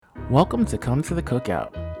Welcome to Come to the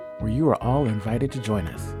Cookout, where you are all invited to join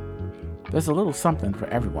us. There's a little something for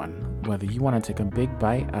everyone, whether you want to take a big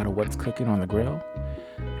bite out of what's cooking on the grill,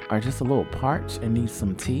 or just a little parched and need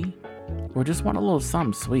some tea, or just want a little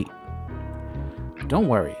something sweet. Don't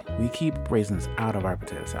worry, we keep raisins out of our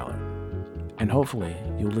potato salad. And hopefully,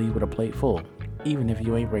 you'll leave with a plate full, even if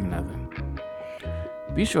you ain't bring nothing.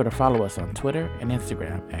 Be sure to follow us on Twitter and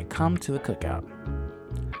Instagram at Come to the Cookout.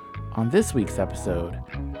 On this week's episode,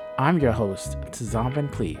 I'm your host, Tizom Van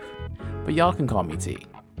Cleve, but y'all can call me T.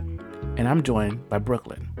 And I'm joined by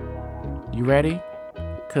Brooklyn. You ready?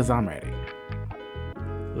 Cause I'm ready.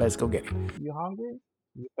 Let's go get it. You hungry?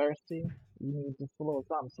 You thirsty? You need just a little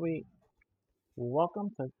something sweet?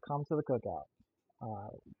 Welcome to Come to the Cookout.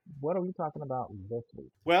 What are we talking about this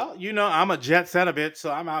week? Well, I'm a jet setter bitch,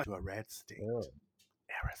 so I'm out to a red state, Ew, I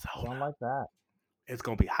don't Arizona. like that. It's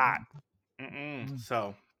gonna be hot. Mm.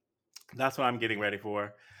 So that's what I'm getting ready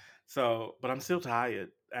for. So, but I'm still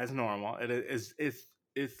tired as normal. It's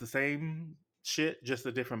the same shit, just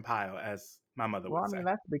a different pile, as my mother Well, would I mean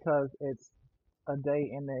say. that's because it's a day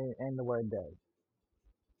in the word day.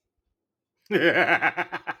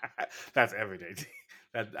 That's every day.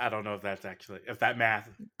 That I don't know if that math I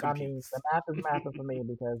mean the computes. math is mathing for me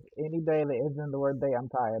because any day that isn't the word day, I'm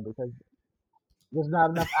tired because there's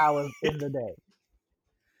not enough hours in the day.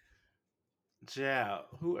 Yeah,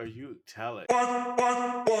 who are you telling?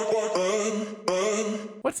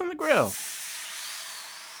 What's on the grill?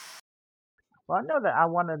 Well, I know that I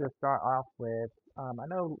wanted to start off with. I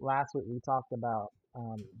know last week we talked about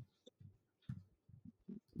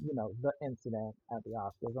the incident at the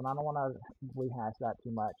Oscars, and I don't want to rehash that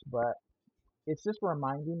too much, but it's just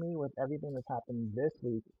reminding me with everything that's happened this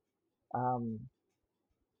week, um,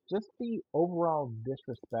 just the overall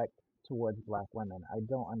disrespect towards black women. I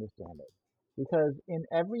don't understand it because in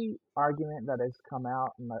every argument that has come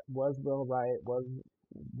out, and that was Will right, was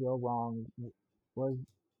Will wrong, was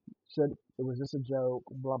should it was just a joke,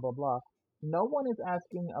 blah blah blah. No one is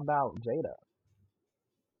asking about Jada.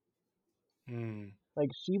 Hmm. Like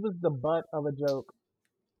she was the butt of a joke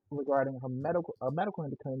regarding her medical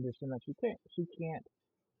condition that she can't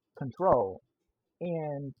control,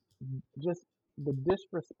 and just the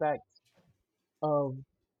disrespect of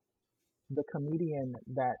the comedian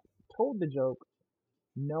that told the joke,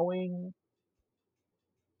 knowing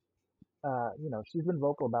she's been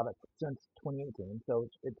vocal about it since 2018, so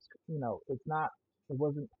it's not it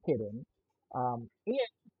wasn't hidden, and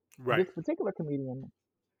Right. this particular comedian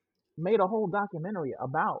made a whole documentary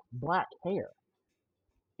about black hair,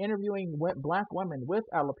 interviewing black women with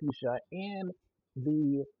alopecia and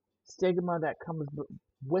the stigma that comes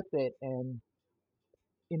with it, and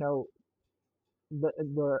you know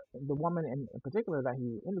the woman in particular that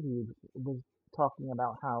he interviewed was talking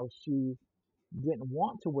about how she didn't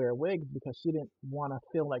want to wear wigs because she didn't want to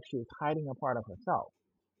feel like she was hiding a part of herself.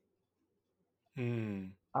 Hmm.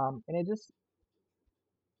 And I just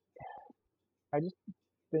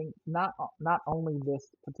think not only this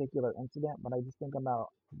particular incident, but I just think about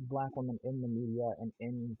black women in the media and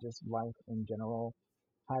in just life in general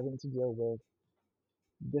having to deal with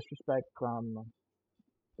disrespect from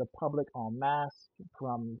the public en masse,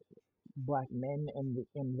 from black men in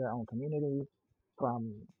their own community,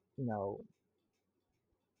 from you know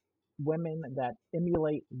women that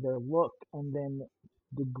emulate their look and then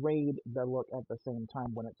degrade their look at the same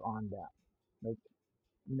time when it's on them. Like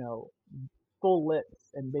you know, full lips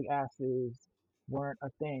and big asses weren't a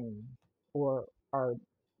thing, or are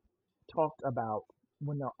talked about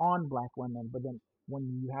when they're on black women, but then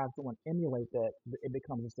when you have someone emulate that, it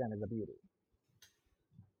becomes a standard of beauty.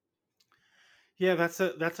 Yeah, that's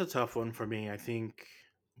a tough one for me. I think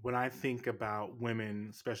when I think about women,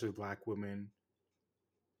 especially black women,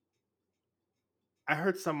 I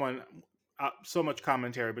heard someone so much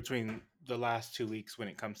commentary between the last 2 weeks when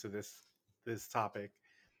it comes to this topic.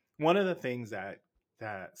 One of the things that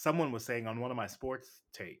someone was saying on one of my sports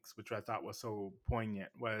takes, which I thought was so poignant,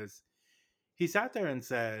 was he sat there and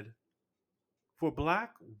said, for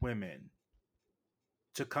black women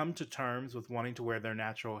to come to terms with wanting to wear their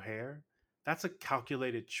natural hair, that's a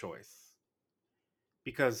calculated choice.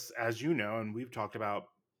 Because as you know, and we've talked about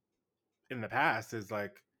in the past, is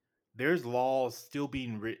like there's laws still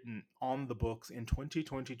being written on the books in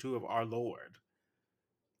 2022 of our Lord,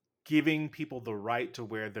 giving people the right to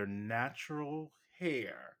wear their natural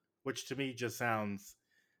hair, which to me just sounds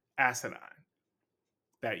asinine.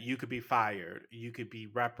 That you could be fired, you could be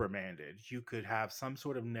reprimanded, you could have some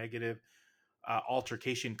sort of negative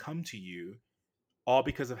altercation come to you, all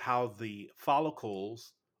because of how the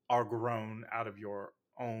follicles are grown out of your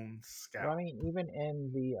own Well, I scalp. mean, even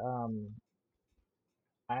in the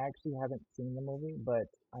I actually haven't seen the movie, but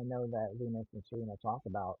I know that Venus and Serena talk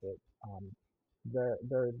about it.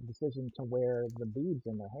 Their decision to wear the beads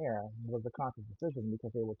in their hair was a conscious decision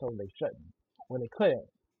because they were told they shouldn't, or they couldn't,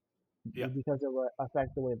 Yeah, because it would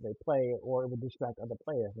affect the way that they play, or it would distract other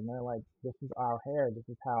players. And they're like, "This is our hair. This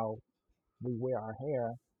is how we wear our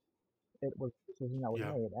hair." It was a decision that was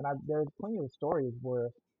yeah. made, and there's plenty of stories where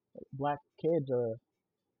black kids are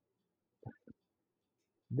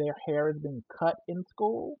their hair has been cut in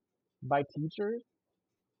school by teachers.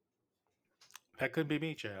 That couldn't be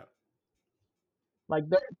me, chat. Like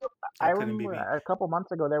there, I That couldn't be remember me. a couple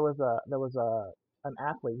months ago there was a an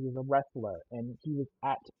athlete. He was a wrestler, and he was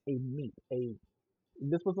at a meet. A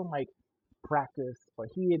This wasn't like practice, but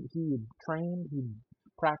he had trained, he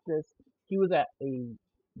practiced. He was at a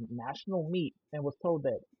national meet and was told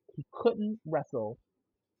that he couldn't wrestle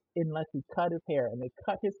unless he cut his hair, and they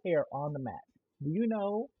cut his hair on the mat. Do you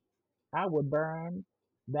know I would burn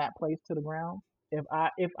that place to the ground if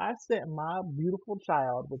I sent my beautiful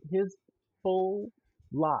child with his full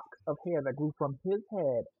locks of hair that grew from his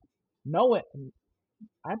head. Knowing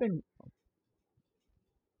I've been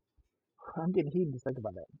I'm getting heated just thinking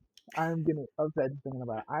about that. I'm getting upset just thinking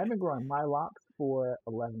about it. I've been growing my locks for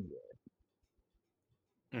 11 years.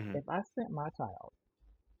 Hmm. If I sent my child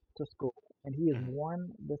to school and he has Hmm.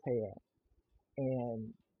 worn this hair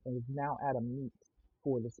and is now at a meet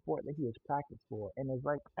for the sport that he has practiced for and is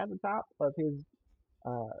like at the top of his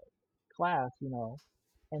uh, class,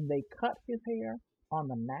 and they cut his hair on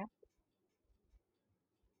the mat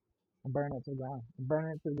and burn it to the ground.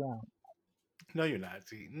 Burn it to the ground. No, you're not.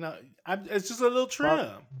 See, no, it's just a little Fuck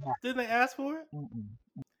trim. that. Didn't they ask for it? Mm-mm.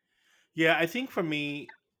 Yeah, I think for me,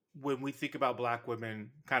 when we think about black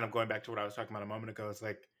women, kind of going back to what I was talking about a moment ago, it's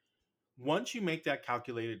like once you make that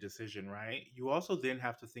calculated decision, right? You also then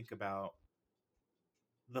have to think about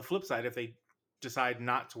the flip side. If they decide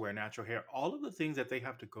not to wear natural hair, all of the things that they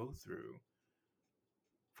have to go through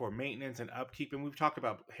for maintenance and upkeep. And we've talked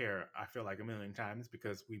about hair, I feel like a million times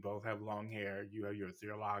because we both have long hair. You have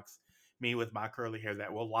your locks, me with my curly hair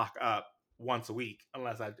that will lock up once a week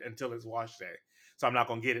until it's wash day. So I'm not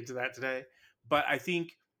going to get into that today. But I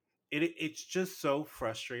think it's just so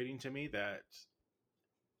frustrating to me that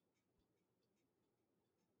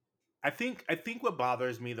I think what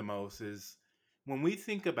bothers me the most is when we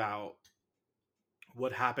think about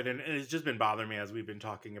what happened, and it's just been bothering me as we've been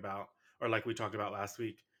talking about, or like we talked about last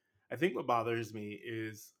week. I think what bothers me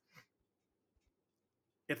is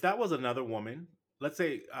if that was another woman, let's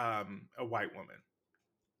say a white woman,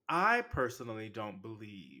 I personally don't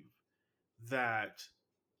believe that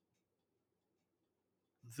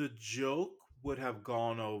the joke would have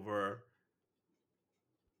gone over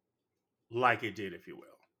like it did, if you will,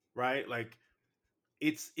 right? Like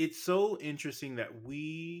it's so interesting that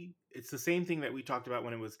it's the same thing that we talked about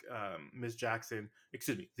when it was Ms. Jackson,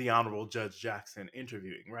 excuse me, the Honorable Judge Jackson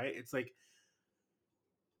interviewing, right? It's like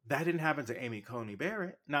that didn't happen to Amy Coney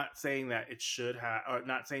Barrett. Not saying that it should have, or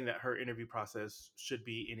not saying that her interview process should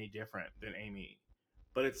be any different than Amy,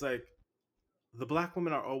 but it's like the black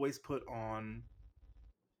women are always put on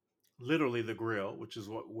literally the grill, which is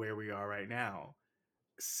where we are right now,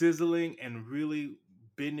 sizzling and really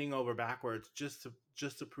bending over backwards just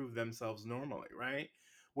to prove themselves normally, right?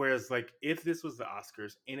 Whereas like if this was the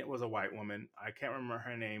Oscars and it was a white woman, I can't remember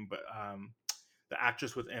her name, but the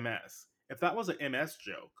actress with MS, if that was an MS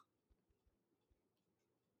joke,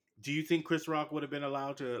 do you think Chris Rock would have been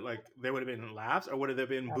allowed to, like, there would have been laughs or would have there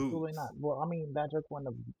been Absolutely not. boos? Well, I mean, that joke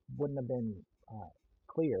wouldn't have been uh,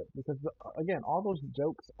 clear because again, all those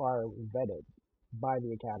jokes are vetted by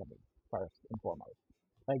the Academy first and foremost.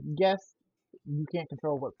 Like, yes, you can't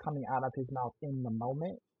control what's coming out of his mouth in the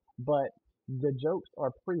moment, but the jokes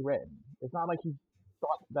are pre-written. It's not like he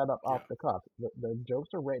thought that up off Yeah, the cuff. The jokes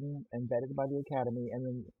are written and vetted by the Academy,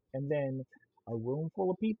 and then a room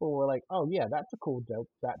full of people were like, "Oh yeah, that's a cool joke.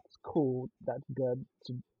 That's cool. That's good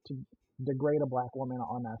to degrade a black woman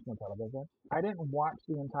on national television." I didn't watch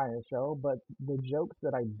the entire show, but the jokes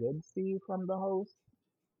that I did see from the host,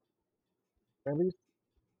 at least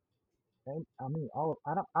I mean,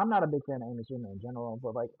 I'm not a big fan of Amy Schumer in general,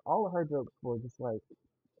 but like all of her jokes were just like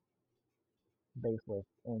baseless,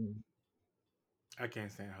 and I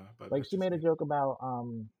can't stand her, but like that's she just made a me. joke about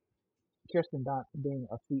Kirsten Dunst being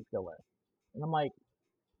a seat filler, and I'm like,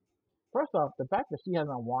 first off, the fact that she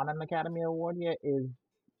hasn't won an Academy Award yet is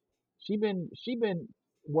she been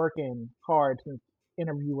working hard since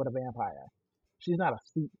Interview with a Vampire. She's not a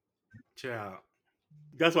seat. Child.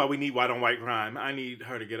 That's why we need white on white crime. I need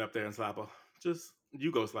her to get up there and slap her. Just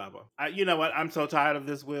you go slap her. You know what? I'm so tired of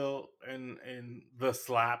this will and the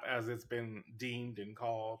slap as it's been deemed and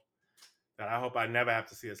called that I hope I never have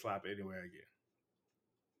to see a slap anywhere again.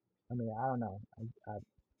 I mean, I don't know.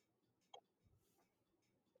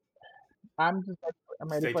 I'm just like, I'm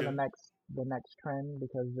ready Stay for tuned. the next trend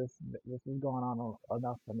because this is going on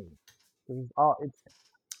enough for me. It's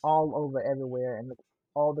all over everywhere and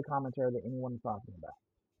all the commentary that anyone's talking about.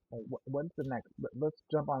 Like, what's the next? Let's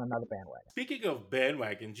jump on another bandwagon. Speaking of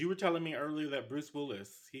bandwagons, you were telling me earlier that Bruce Willis,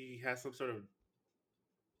 he has some sort of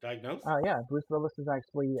diagnosis. Yeah, Bruce Willis is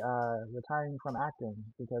actually retiring from acting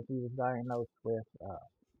because he was diagnosed with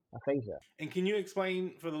aphasia. And can you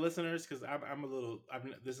explain for the listeners, because I'm a little,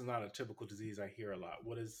 this is not a typical disease I hear a lot.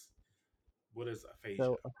 What is aphasia?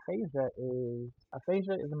 So aphasia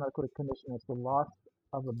is a medical condition. It's the loss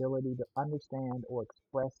of ability to understand or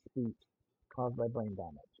express speech caused by brain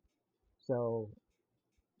damage. So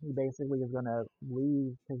he basically is going to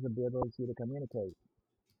lose his ability to communicate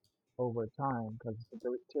over time because it's a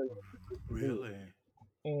deteriorating disease. Really?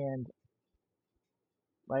 And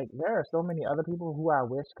like there are so many other people who I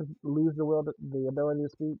wish could lose the ability to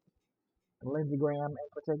speak. Lindsey Graham in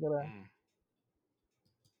particular, Mm.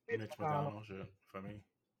 Mitch Mitch McConnell, McConnell shit for me.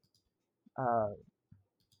 uh,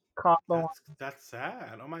 Cawthorn, That's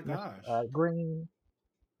sad. Oh my gosh. Green,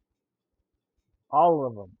 all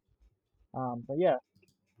of them. But yeah,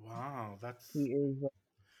 Wow, he that's. is.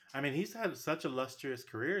 I mean, he's had such a lustrous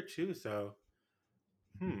career too. So,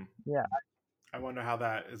 hmm. Yeah, I wonder how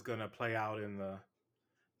that is going to play out in the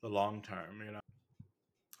long term. You know,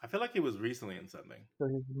 I feel like he was recently in something. so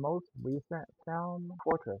his most recent film,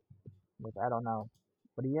 Fortress, which I don't know,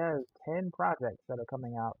 but he has 10 projects that are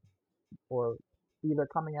coming out or either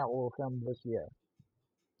coming out or filmed this year.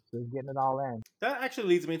 So he's getting it all in. That actually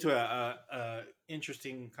leads me to a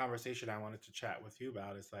interesting conversation I wanted to chat with you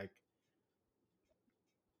about. It's like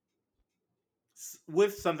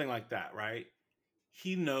with something like that, right?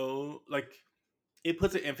 Like it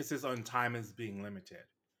puts an emphasis on time as being limited,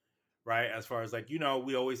 right? As far as like,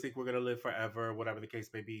 we always think we're going to live forever, whatever the case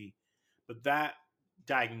may be. But that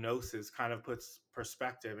diagnosis kind of puts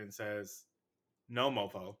perspective and says, no,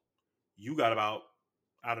 mofo, you got about,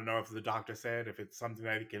 I don't know if the doctor said, if it's something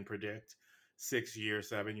that he can predict, 6 years,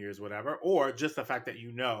 7 years, whatever, or just the fact that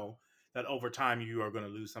that over time you are going to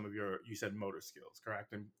lose some of you said motor skills,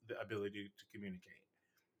 correct? And the ability to communicate.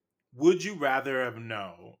 Would you rather have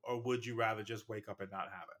known, or would you rather just wake up and not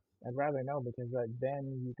have it? I'd rather know because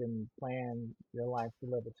then you can plan your life to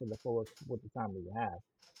live it to the fullest with the time that you have.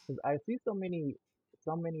 Because I see so many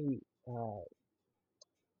uh,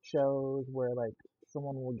 shows where like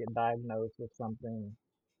someone will get diagnosed with something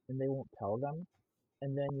and they won't tell them,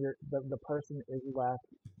 and then the person is left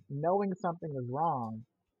knowing something is wrong,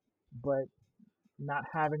 but not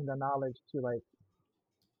having the knowledge to like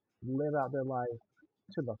live out their life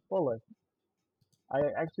to the fullest. I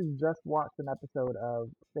actually just watched an episode of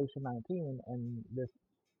Station 19, and this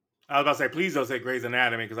I was about to say, please don't say Grey's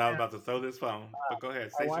Anatomy because I was about to throw this phone. But go ahead, I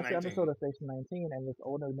Station watched the 19. episode of Station 19, and this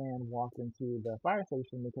older man walked into the fire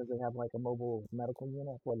station because they have like a mobile medical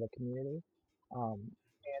unit for the community. Um,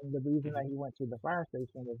 and the reason Mm-hmm. that he went to the fire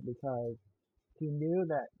station was because he knew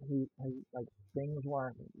that like things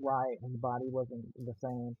weren't right, his body wasn't the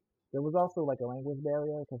same. There was also like a language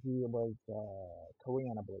barrier because he was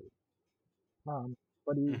Korean, I believe.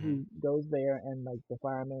 But Mm-hmm. he goes there and like the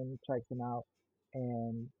fireman checks him out,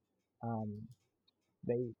 and um,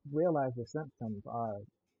 they realize the symptoms are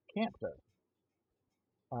cancer.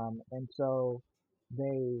 And so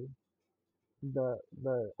they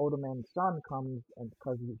the older man's son comes and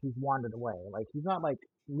because he's wandered away. Like he's not like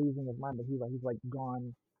losing his mind, but he's like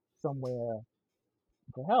gone somewhere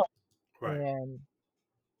for help. Right. And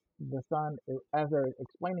the son, as they're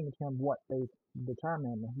explaining to him what they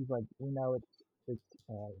determined, he's like, we know it's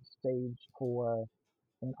stage 4,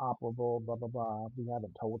 inoperable, blah blah blah. We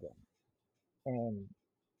haven't told him, and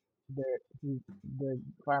the the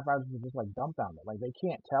firefighters are just like dumbfounded. Like they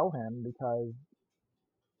can't tell him because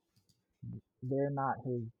they're not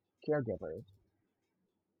his caregivers,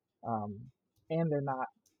 um, and they're not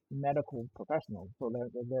medical professionals, so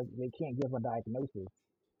they can't give a diagnosis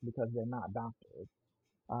because they're not doctors.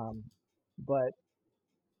 Um, but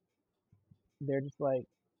they're just like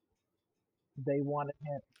they wanted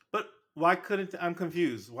him. But why couldn't I'm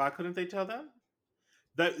confused? Why couldn't they tell them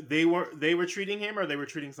that they were treating him or they were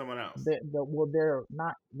treating someone else? Well, they're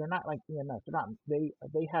not like EMS. They're not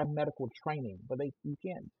they have medical training, but you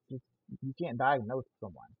can't diagnose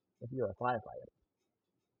someone if you're a firefighter.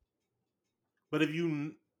 But if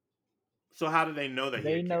you so how did they know that he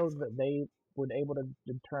They had know cancer? that they were able to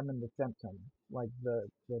determine the symptoms, like the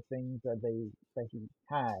things that he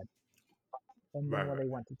had, and then Right, when right. they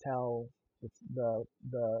went to tell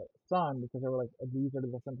the son because they were like, these are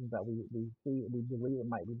the symptoms that we see, we believe it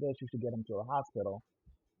might be this. You should get him to a hospital.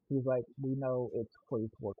 He's like, we know it's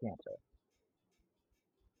stage 4 cancer.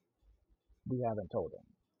 We haven't told him.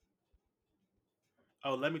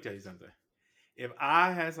 Oh, let me tell you something. If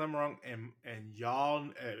I had something wrong and y'all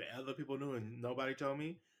and other people knew and nobody told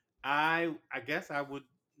me, I guess I would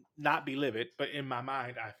not be livid, but in my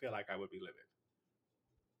mind, I feel like I would be livid.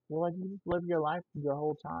 Well, like you just live your life your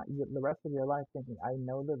whole time, the rest of your life thinking, I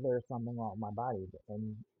know that there's something wrong with my body,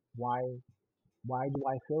 and why why do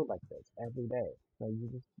I feel like this every day? So you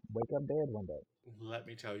just wake up dead one day. Let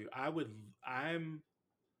me tell you, I would. I'm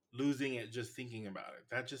losing it just thinking about it.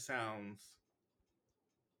 That just sounds.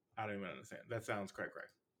 I don't even understand. That sounds cray cray.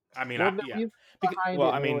 I mean, Well, the yeah, reason because behind well,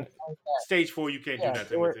 it, I they were mean, saying that, stage 4, you can't do yeah,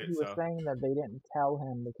 nothing with he it. was So, saying that they didn't tell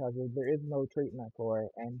him because there is no treatment for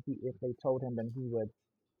it, and if they told him, then he would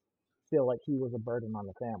feel like he was a burden on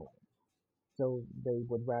the family. So they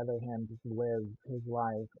would rather him just live his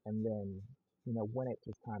life and then, when it's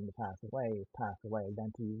just time to pass away,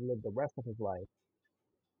 than to live the rest of his life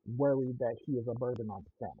worried that he is a burden on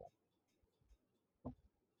the family.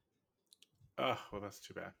 oh, well, that's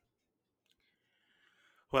too bad.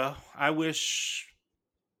 Well, I wish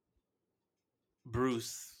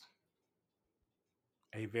Bruce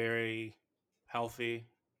a very healthy,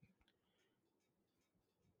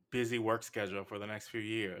 busy work schedule for the next few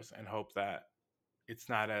years, and hope that it's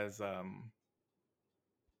not as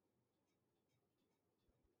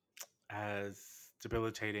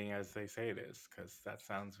debilitating as they say it is, because that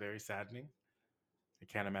sounds very saddening. I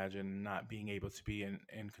can't imagine not being able to be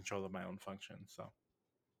in control of my own function. So,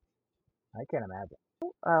 I can't imagine.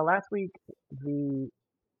 Last week, the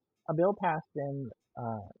a bill passed in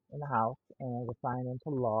the House and was signed into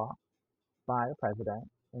law by the president,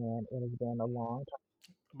 and it has been a long time.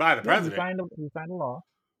 by the Yeah, president, he signed a law,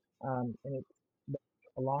 and it's been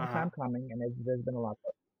a long uh huh. time coming, and there's been a lot.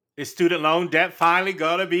 Is student loan debt finally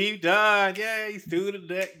gonna be done? Yay, student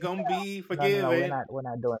debt gonna be No, forgiven. we're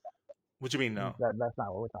not doing What you mean that. no? That's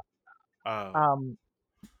not what we're talking. Oh, Um,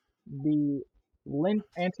 the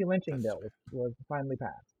anti-lynching that's too bill bad. was finally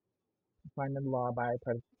passed, signed into law by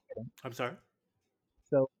President Biden. I'm sorry.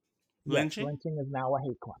 So yes, Lynching lynching is now a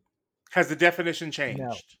hate crime. has the definition No,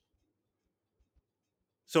 changed,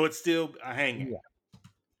 so it's still a hanging. yeah,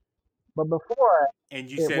 but before And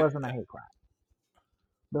you it said, wasn't a hate crime.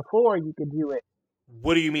 Before you could do it.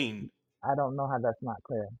 what do you mean I don't know how that's not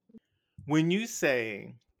clear. when you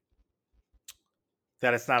say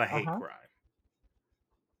that it's not a Uh hate huh. crime?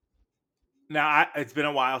 Now, it's been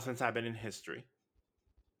a while since I've been in history.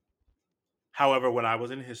 However, when I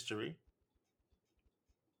was in history,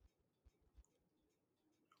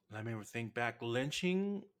 let me think back.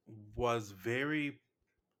 Lynching was very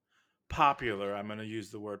popular. I'm going to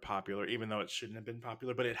use the word popular, even though it shouldn't have been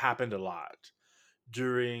popular, but it happened a lot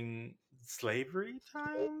during slavery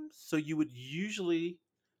times. So you would usually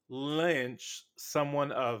lynch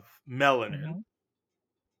someone of melanin. Hmm.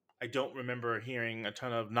 I don't remember hearing a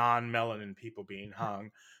ton of non-melanin people being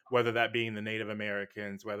hung, whether that being the Native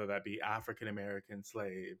Americans, whether that be African American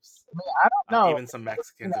slaves, I mean, I don't know. even some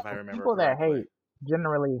Mexicans, if I remember People that correctly. hate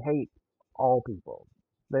generally hate all people.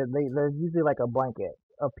 There's usually like a blanket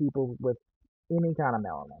of people with any kind of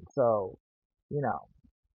melanin. So, you know,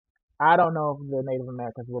 I don't know if the Native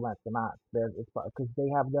Americans will lynch or not. There's because they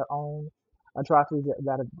have their own atrocities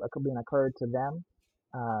that have been occurred to them.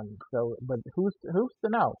 So, but who's to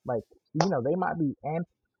know? Like, they might be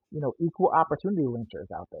equal opportunity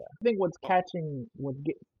lynchers out there. I think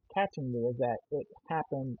catching me is that it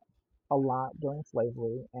happened a lot during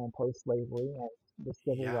slavery and post-slavery and the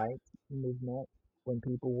civil Yeah. rights movement when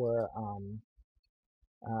people were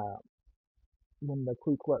uh, when the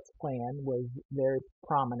Ku Klux Klan was very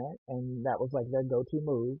prominent and that was like their go-to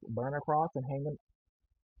move: burn a cross and hanging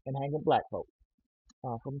black folks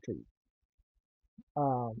from trees.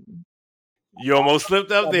 Um, You almost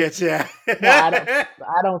slipped up yeah, there, Chad. no,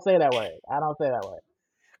 I don't say that word. I don't say that word.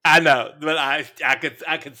 I know, but I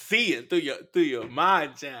could see it through your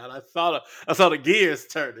mind, Chad. I saw the gears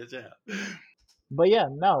turning, Chad. But yeah,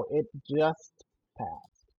 no, it just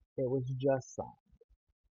passed. It was just signed.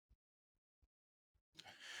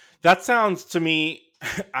 That sounds to me,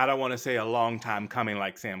 I don't want to say a long time coming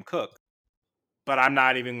like Sam Cooke, but I'm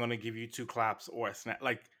not even going to give you two claps or a snap.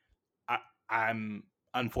 Like I, I'm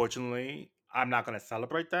unfortunately I'm not going to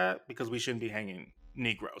celebrate that because we shouldn't be hanging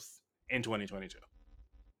Negroes in 2022. I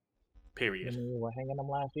Period. mean, we were hanging them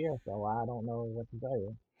last year, so I don't know what to tell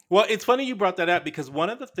you. Well, it's funny you brought that up because one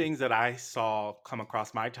of the things that I saw come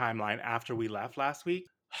across my timeline after we left last week,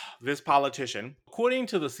 this politician, according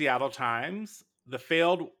to the Seattle Times, the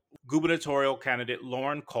failed gubernatorial candidate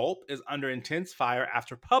Lauren Culp is under intense fire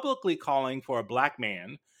after publicly calling for a black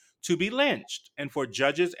man to be lynched and for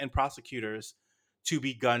judges and prosecutors to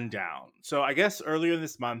be gunned down. So I guess earlier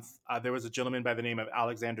this month, there was a gentleman by the name of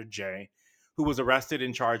Alexander J, who was arrested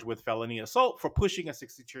and charged with felony assault for pushing a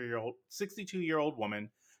 62-year-old woman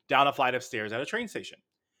down a flight of stairs at a train station.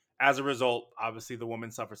 As a result, obviously, the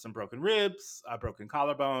woman suffered some broken ribs, a broken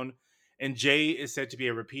collarbone, and Jay is said to be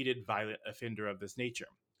a repeated violent offender of this nature.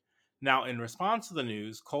 Now, in response to the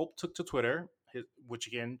news, Culp took to Twitter, which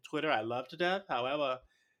again, Twitter I love to death. However,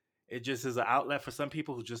 it just is an outlet for some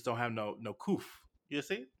people who just don't have no coof. You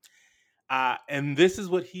see? And this is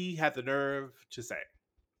what he had the nerve to say.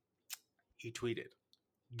 He tweeted,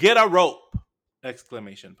 "Get a rope!"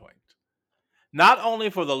 Exclamation point. Not only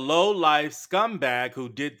for the low-life scumbag who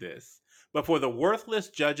did this, but for the worthless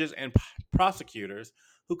judges and prosecutors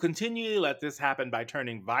who continually let this happen by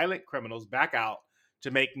turning violent criminals back out to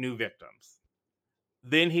make new victims.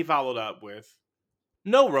 Then he followed up with,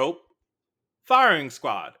 "No rope, firing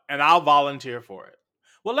squad, and I'll volunteer for it."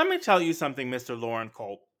 Well, let me tell you something, Mr. Lauren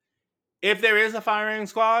Culp. If there is a firing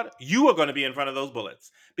squad, you are going to be in front of those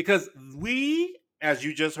bullets because we, as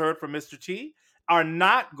you just heard from Mr. T, are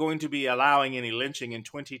not going to be allowing any lynching in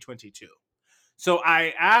 2022. So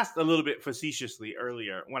I asked a little bit facetiously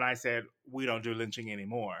earlier when I said we don't do lynching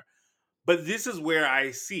anymore. But this is where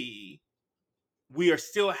I see we are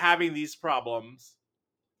still having these problems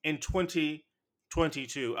in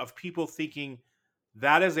 2022 of people thinking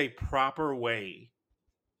that is a proper way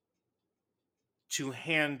to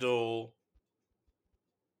handle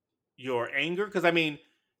your anger. Because, I mean,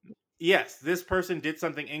 yes, this person did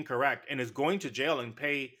something incorrect and is going to jail and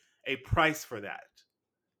pay a price for that.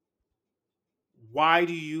 Why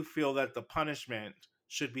do you feel that the punishment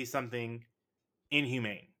should be something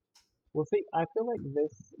inhumane? Well, see, I feel like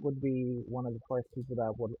this would be one of the first people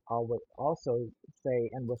that would always also say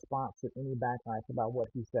in response to any backlash about what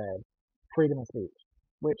he said, freedom of speech.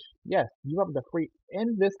 Which, yes, you have the free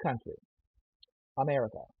in this country,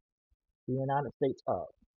 America, the United States of.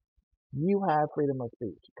 You have freedom of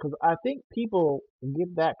speech. Because I think people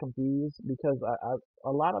get that confused because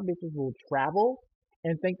a lot of bitches will travel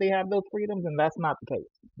and think they have those freedoms, and that's not the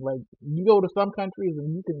case. Like you go to some countries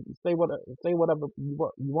and you can say whatever you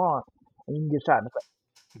want, and you can get shot in the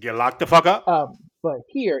face. Get locked the fuck up? But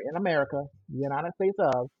here in America, the United States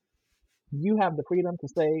of, you have the freedom to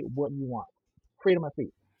say what you want, freedom of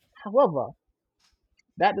speech. However,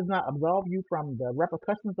 that does not absolve you from the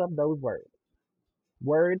repercussions of those words.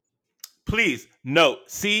 Words Please note,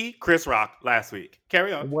 see Chris Rock last week.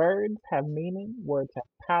 Carry on. Words have meaning, words have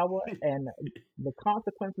power, and the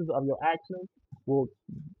consequences of your actions will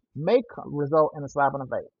may result in a slap in the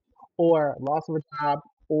face, or loss of a job,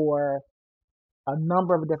 or a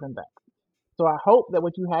number of different things. So I hope that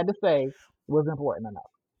what you had to say was important enough.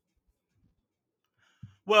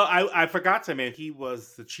 Well, I forgot to mention he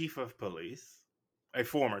was the chief of police, a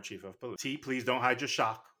former chief of police. T, please don't hide your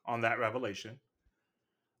shock on that revelation.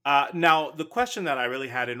 Now, the question that I really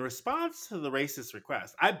had in response to the racist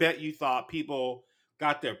request, I bet you thought people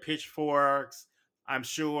got their pitchforks. I'm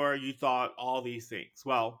sure you thought all these things.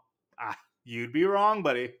 Well, you'd be wrong,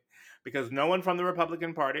 buddy, because no one from the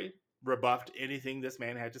Republican Party rebuffed anything this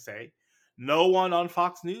man had to say. No one on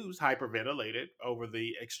Fox News hyperventilated over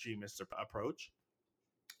the extremist approach.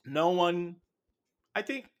 No one, I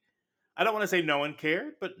think, I don't want to say no one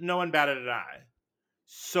cared, but no one batted an eye.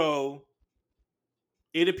 So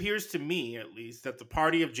it appears to me, at least, that the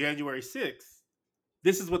party of January 6th,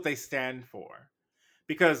 this is what they stand for.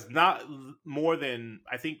 Because not more than,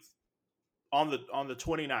 I think, on the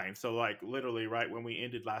 29th, so like literally right when we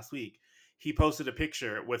ended last week, he posted a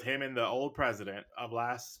picture with him and the old president of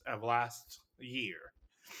last year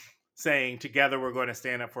saying, "Together we're going to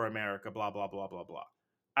stand up for America, blah, blah, blah, blah, blah."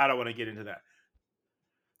 I don't want to get into that.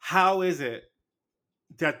 How is it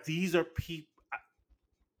that these are people?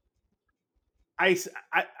 I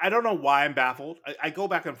don't know why I'm baffled. I go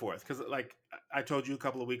back and forth because, like I told you a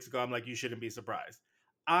couple of weeks ago, I'm like, you shouldn't be surprised.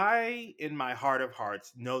 I, in my heart of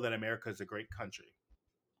hearts, know that America is a great country,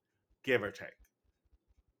 give or take.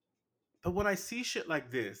 But when I see shit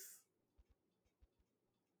like this,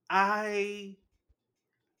 I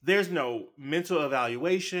there's no mental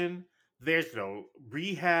evaluation, there's no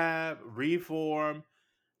rehab, reform,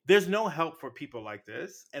 there's no help for people like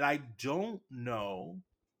this, and I don't know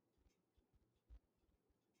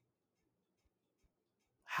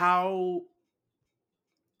how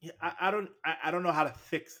yeah, I don't know how to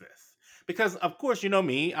fix this because of course you know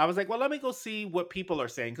me. I was like, well, let me go see what people are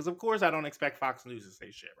saying because of course I don't expect Fox News to say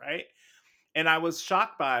shit, right? And I was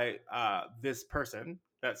shocked by this person.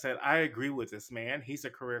 that said, I agree with this man. He's a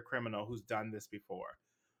career criminal who's done this before.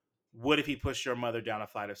 What if he pushed your mother down a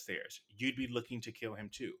flight of stairs? You'd be looking to kill him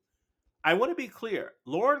too. I want to be clear.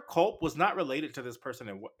 Lord Culp was not related to this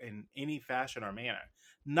person in any fashion or manner.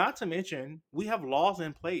 Not to mention, we have laws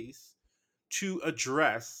in place to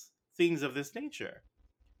address things of this nature.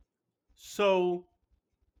 So,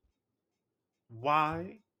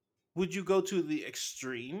 why would you go to the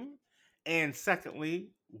extreme? And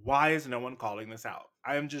secondly, why is no one calling this out?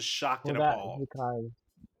 I am just shocked Well, and that is appalled. because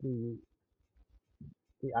the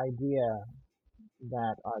the idea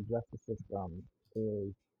that our justice system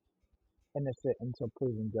is innocent until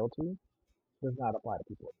proven guilty does not apply to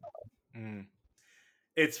people of color. Mm.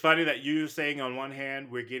 It's funny that you're saying on one hand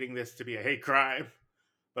we're getting this to be a hate crime,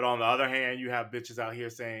 but on the other hand you have bitches out here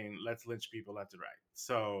saying let's lynch people left and right.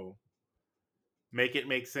 So make it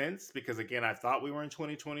make sense because again, I thought we were in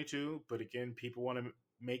 2022, but again, people want to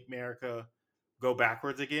make America go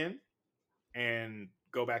backwards again and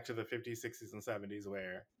go back to the 50s, 60s, and 70s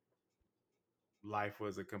where life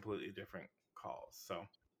was a completely different cause. So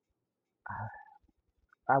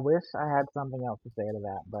I wish I had something else to say to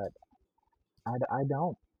that, but I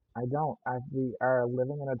don't. I don't. We are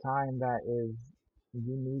living in a time that is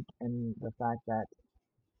unique in the fact that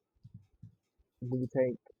we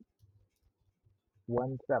take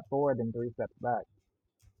one step forward and three steps back.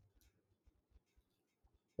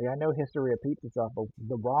 Like, I know history repeats itself, but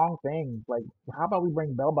the wrong things, like, how about we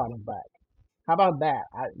bring bell bottoms back? How about that?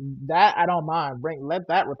 That I don't mind. Let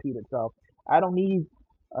that repeat itself. I don't need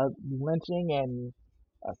lynching and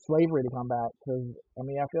slavery to come back because I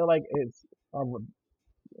mean I feel like it's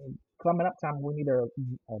coming up time we need to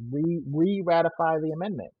ratify the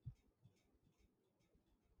amendment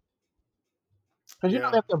because you know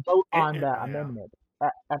yeah, they have to vote on that yeah. amendment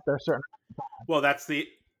after a certain. Well, that's the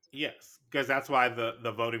yes, because that's why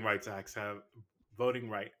the voting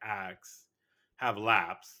right acts have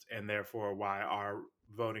lapsed, and therefore why our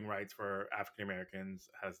voting rights for African Americans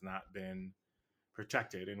has not been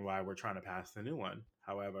protected, and why we're trying to pass the new one.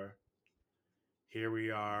 However, here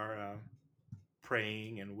we are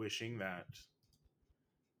praying and wishing that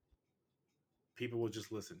people will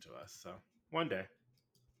just listen to us. So one day,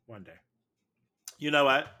 one day, you know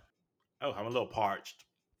what? Oh, I'm a little parched.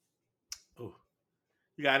 Oh,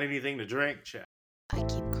 you got anything to drink, Chad? I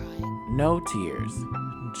keep crying. No tears,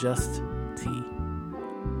 just tea.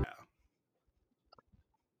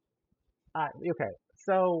 Yeah. Okay,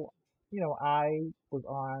 so I was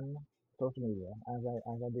on social media as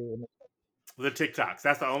I do. The TikToks.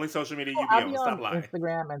 That's the only social media Oh, you be I'll be on. Stop on lying.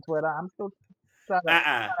 Instagram and Twitter. I'm still trying to Uh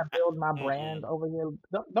trying to build my Mm-mm. brand over here.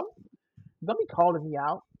 Don't be calling me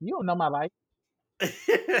out. You don't know my life.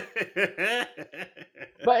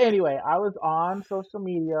 But anyway, I was on social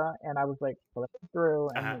media and I was like flipping through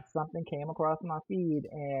and uh-huh. then something came across my feed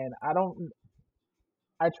and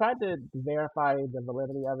I tried to verify the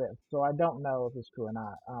validity of it, so I don't know if it's true or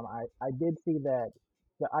not. I did see that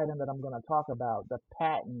the item that I'm going to talk about, the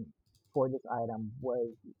patent for this item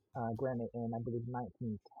was granted in, I believe,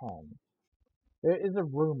 1910. There is a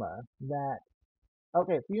rumor that,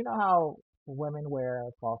 okay, so you know how women wear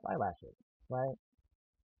false eyelashes, right?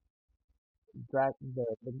 Drag,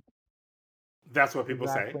 That's what the people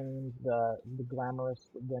drag say. queens, the glamorous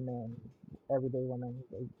women, everyday women,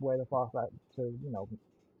 they wear the false eye to,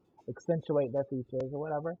 accentuate their features or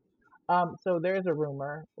whatever. So there's a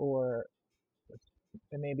rumor, or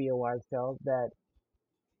it may be a wise tale, that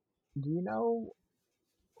do you know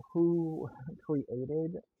who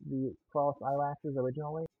created the false eyelashes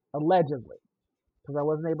originally? Allegedly, because I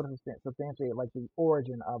wasn't able to substantiate like the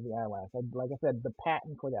origin of the eyelash. Like I said, the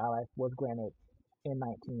patent for the eyelash was granted in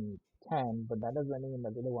 1910, but that doesn't mean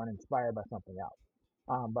that they weren't inspired by something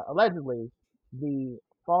else. But allegedly, the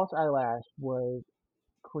false eyelash was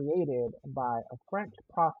created by a French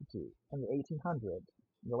prostitute in the 1800s,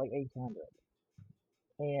 the late 1800s,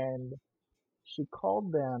 and she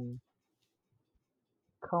called them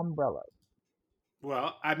cumbrellas.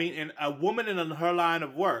 Well, I mean, in a woman in her line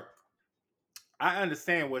of work, I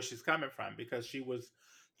understand where she's coming from because she was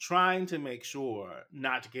trying to make sure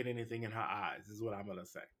not to get anything in her eyes, is what I'm going to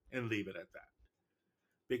say, and leave it at that.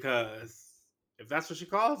 Because if that's what she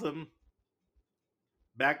calls them,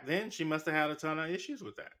 back then she must have had a ton of issues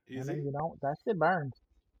with that. I You mean, see? that shit burns.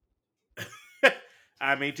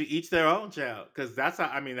 I mean, to each their own, child. Because that's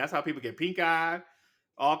how people get pink eye,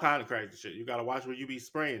 all kind of crazy shit. You got to watch where you be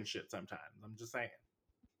spraying shit sometimes. I'm just saying.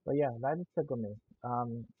 But yeah, that just tickled me.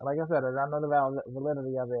 Like I said, I don't know the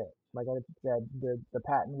validity of it. Like I said, the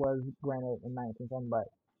patent was granted in 1910, but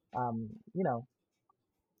um, you know,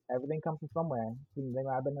 Everything comes from somewhere.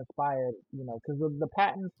 I've been inspired, because the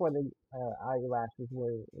patents for the eyelashes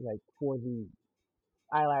were like for the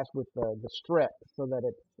eyelash with the strip, so that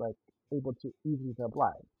it's like able to easy to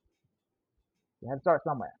apply. You have to start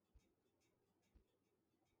somewhere.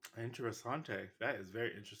 Interessante. That is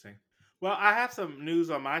very interesting. Well, I have some news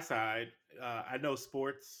on my side. I know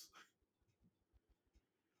sports.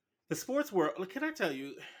 The sports world. Look, can I tell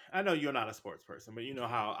you? I know you're not a sports person, but you know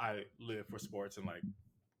how I live for sports and like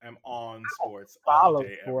am on sports all Follow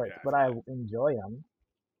day, every day. sports, I but feel I like enjoy them.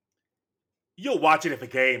 you'll watch it if a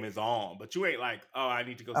game is on, but you ain't like, oh, I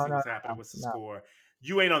need to go Oh, see no, what's happening. no, What's the no, score?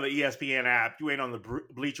 You ain't on the ESPN app. You ain't on the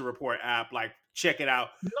Bleacher Report app. Like check it out,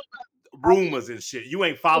 no. I rumors and shit. You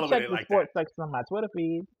ain't will following check it the like that. sports section on my Twitter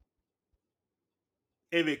feed.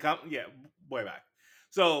 If it come, yeah, way back.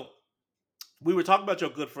 So we were talking about your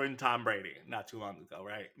good friend Tom Brady not too long ago,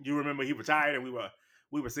 right? You remember he retired, and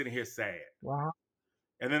we were sitting here sad, Wow,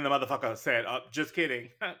 and then the motherfucker said, "Oh, just kidding,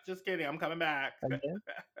 just kidding, I'm coming back." again?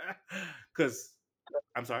 Because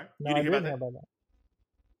I'm sorry, you No, I didn't hear didn't about hear that. about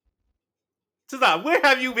that. Tizom, where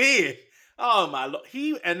have you been? Oh my lord!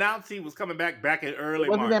 He announced he was coming back in It early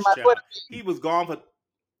wasn't in March, my Twitter child. feed. He was gone for.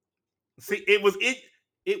 See, it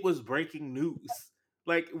was breaking news.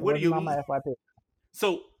 Like, It what do wasn't you on my mean? FYP.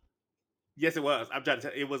 So yes, it was. I'm trying to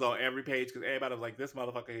tell. It was on every page because everybody was like, "This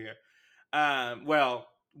motherfucker here." Well,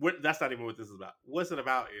 that's not even what this is about. What's it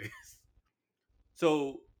about is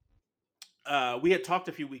so we had talked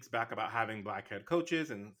a few weeks back about having black head coaches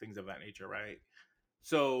and things of that nature, right?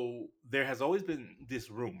 So there has always been this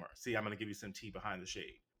rumor. See, I'm going to give you some tea behind the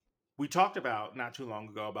shade. We talked about not too long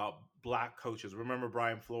ago about black coaches. Remember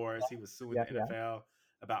Brian Flores? He was suing Yeah, the yeah. NFL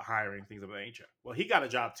about hiring things of that nature. Well, he got a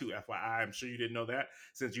job too, FYI. I'm sure you didn't know that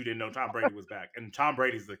since you didn't know Tom Brady was back. And Tom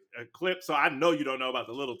Brady's the clip, so I know you don't know about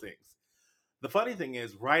the little things. The funny thing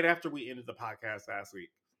is, right after we ended the podcast last week,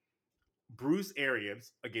 Bruce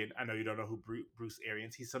Arians, again, I know you don't know who Bruce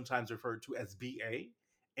Arians, he's sometimes referred to as BA,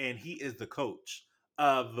 and he is the coach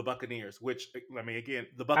of the Buccaneers, which I mean, again,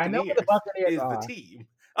 the I know who the Buccaneers Buccaneers is the are. team.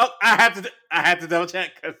 Oh, I had to double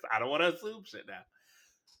check because I don't want to assume shit now.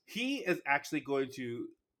 He is actually going to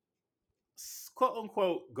quote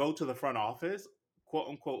unquote go to the front office, quote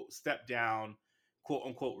unquote step down, quote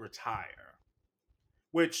unquote retire.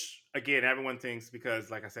 Which again, everyone thinks because,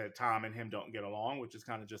 like I said, Tom and him don't get along, which is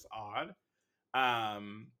kind of just odd.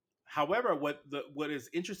 Um, However, what is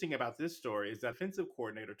interesting about this story is that offensive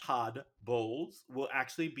coordinator Todd Bowles will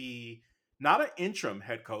actually be not an interim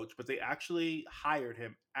head coach, but they actually hired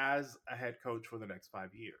him as a head coach for the next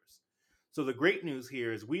 5 years. So the great news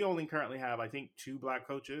here is we only currently have, I think, two black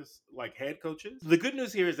coaches, like head coaches. The good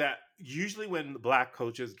news here is that usually when the black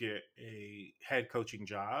coaches get a head coaching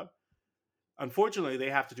job, unfortunately they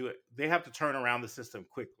have to do it, they have to turn around the system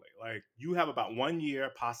quickly. Like you have about 1 year,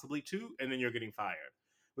 possibly two, and then you're getting fired,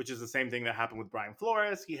 which is the same thing that happened with Brian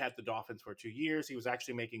Flores. He had the Dolphins for 2 years. He was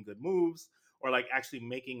actually making good moves, or like actually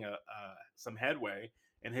making a some headway,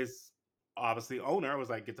 and his obviously owner was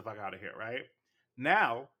like, get the fuck out of here. Right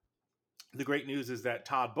now, the great news is that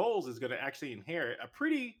Todd Bowles is going to actually inherit a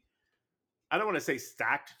pretty, I don't want to say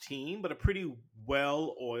stacked team, but a pretty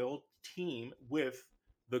well-oiled team with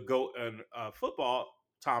the GOAT and football,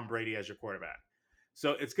 Tom Brady, as your quarterback.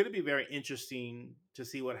 So it's going to be very interesting to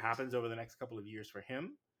see what happens over the next couple of years for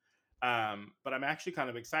him. But I'm actually kind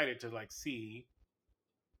of excited to like see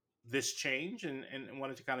this change, and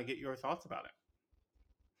wanted to kind of get your thoughts about it.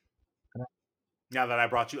 Now that I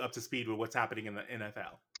brought you up to speed with what's happening in the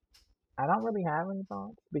NFL, I don't really have any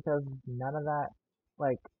thoughts because none of that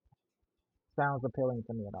like sounds appealing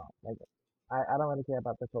to me at all. Like I don't really care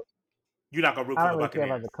about the coach. you're not going to root I for don't the really care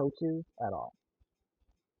about Buccaneers. the coaches at all.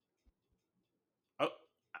 Oh,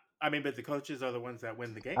 I mean, but the coaches are the ones that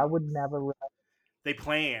win the I would games. never They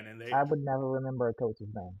plan and they. I would never remember a coach's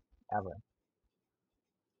name ever.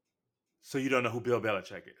 So you don't know who Bill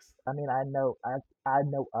Belichick is. I mean, I know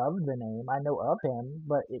of the name, I know of him,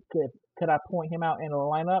 but it could I point him out in a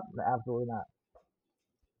lineup? Absolutely not.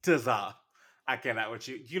 Tizom. I cannot with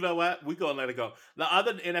you. You know what? We gonna let it go. The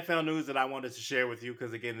other NFL news that I wanted to share with you,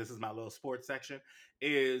 because again, this is my little sports section,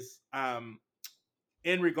 is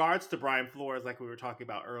in regards to Brian Flores, like we were talking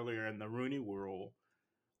about earlier, in the Rooney Rule,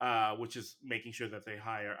 which is making sure that they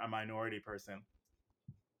hire a minority person.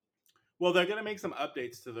 Well, they're gonna make some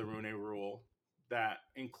updates to the Rooney Rule that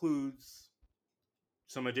includes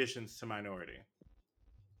some additions to minority.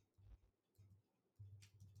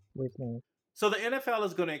 Which means So the NFL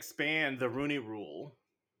is going to expand the Rooney Rule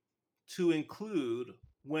to include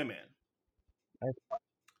women. as,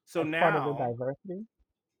 So as part of the now, diversity.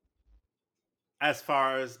 as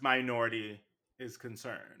far as minority is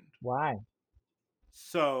concerned, Why?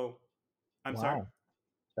 So I'm sorry. Why?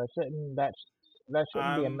 That shouldn't that that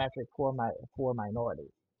shouldn't be a Um. metric for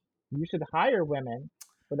minorities. You should hire women,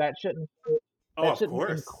 but Oh, that of shouldn't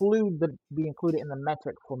course. include the be included in the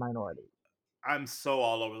metric for minorities. I'm so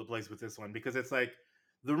all over the place with this one because it's like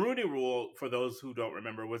the Rooney Rule, for those who don't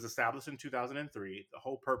remember, was established in 2003. The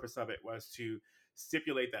whole purpose of it was to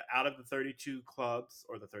stipulate that out of the 32 clubs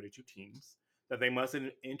or the 32 teams, that they must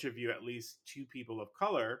interview at least two people of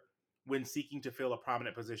color when seeking to fill a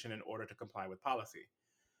prominent position in order to comply with policy.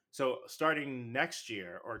 So starting next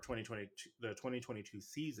year or 2022, the 2022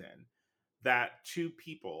 season, that two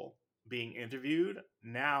people being interviewed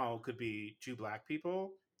now could be two black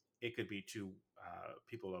people. It could be two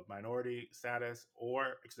people of minority status,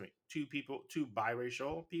 or excuse me, two people, two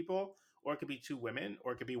biracial people, or it could be two women,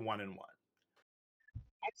 or it could be one and one.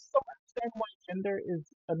 I just don't understand why gender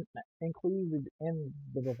is included in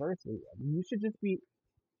the diversity. You should just be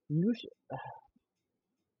you should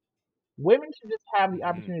women should just have the Mm-hmm.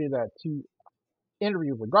 opportunity to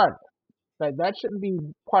interview regardless. Like that shouldn't be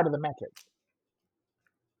part of the metric.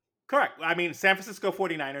 Correct. I mean, San Francisco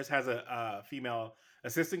 49ers has a female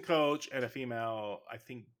assistant coach and a female, I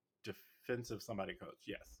think, defensive somebody coach.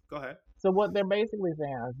 Yes. Go ahead. So what they're basically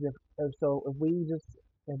saying is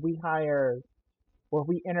if we hire or if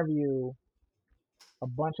we interview a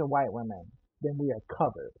bunch of white women, then we are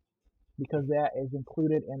covered because that is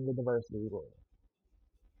included in the diversity rule.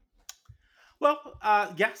 Well,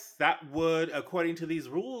 yes, that would, according to these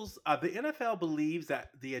rules, the NFL believes that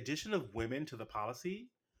the addition of women to the policy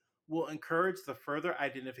will encourage the further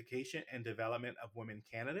identification and development of women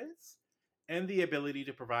candidates and the ability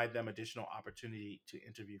to provide them additional opportunity to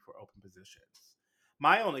interview for open positions.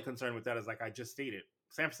 My only concern with that is, like I just stated,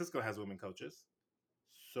 San Francisco has women coaches,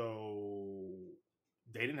 so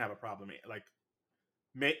they didn't have a problem. Like,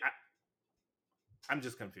 I'm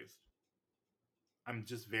just confused. I'm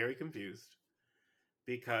just very confused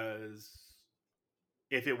because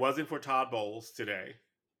if it wasn't for Todd Bowles today,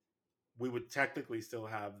 we would technically still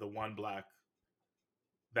have the one black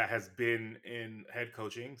that has been in head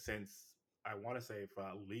coaching since, I want to say, for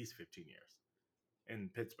at least 15 years in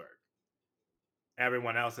Pittsburgh.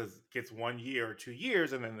 Everyone else gets 1 year or 2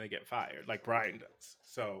 years and then they get fired, like Brian does.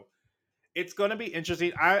 So it's going to be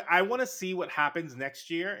interesting. I want to see what happens next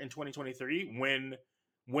year in 2023 when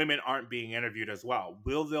women aren't being interviewed as well.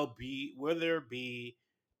 Will there be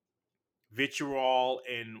vitriol,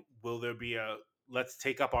 and will there be a let's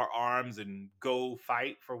take up our arms and go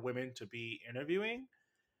fight for women to be interviewing?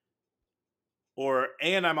 Or,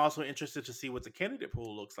 and I'm also interested to see what the candidate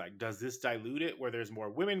pool looks like. Does this dilute it where there's more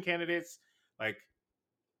women candidates? Like,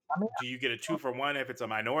 I mean, do you get a 2 for 1 if it's a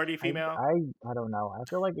minority I female? I I don't know. I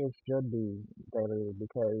feel like it should be diluted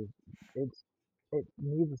because it's it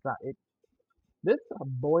needs to stop. This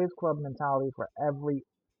boys club mentality for every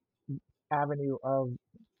avenue of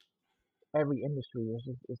every industry is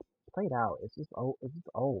just it's played out. It's just old. It's just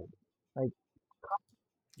old. Like,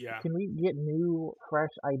 Yeah, can we get new, fresh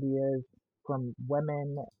ideas from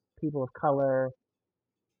women, people of color,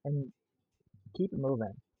 and keep it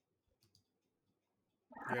moving?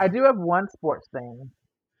 I yeah. do have one sports thing.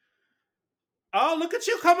 Oh, look at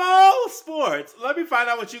you. Come on, sports. Let me find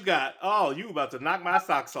out what you got. Oh, you about to knock my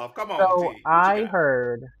socks off. Come on, So T. What you I got?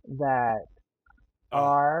 heard that Oh,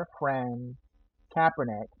 our friend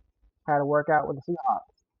Kaepernick had a workout with the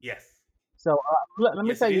Seahawks. yes. So let me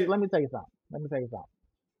Yes, he tell you. did. Let me tell you something. Let me tell you something.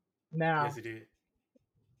 Yes, Now, he did.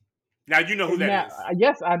 Now you know who that now, is.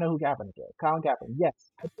 yes, I know who Kaepernick is. Colin Kaepernick.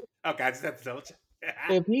 Yes, Okay, I just have to double check.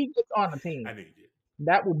 if he gets on the I team, knew you did.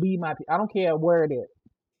 that will be my team. I don't care where it is,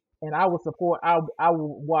 and I will support. I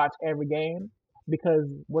will watch every game because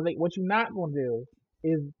what you're not gonna do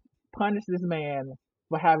is punish this man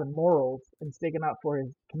for having morals and sticking up for his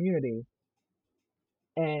community,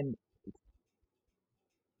 and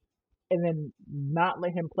then not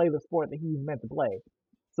let him play the sport that he's meant to play.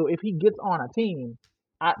 So if he gets on a team,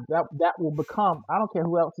 that will become. I don't care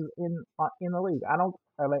who else is in the league. I don't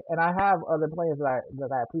like, and I have other players that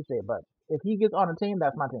I appreciate, but if he gets on a team,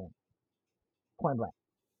 that's my team, point blank.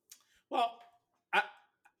 Well, I,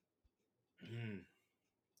 hmm,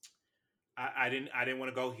 I didn't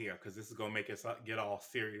want to go here because this is gonna make us get all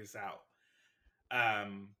serious out.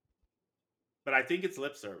 Um, but I think it's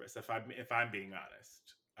lip service. If I'm being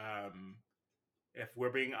honest, if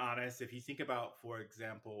we're being honest, if you think about, for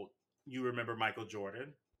example, you remember Michael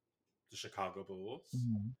Jordan, the Chicago Bulls.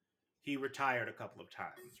 Hmm. He retired a couple of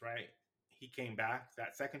times, right? He came back.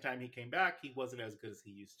 That second time he came back, he wasn't as good as he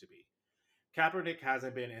used to be. Kaepernick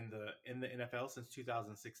hasn't been in the NFL since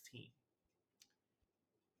 2016.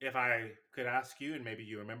 If I could ask you, and maybe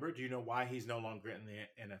you remember, do you know why he's no longer in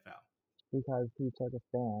the NFL? because he took a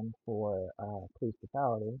stand for police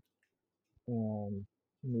brutality and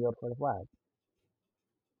kneeled for the flag.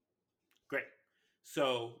 Great.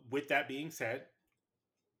 So, with that being said,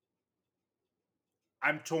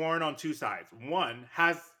 I'm torn on two sides. One,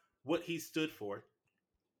 has what he stood for,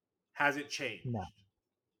 has it changed? No,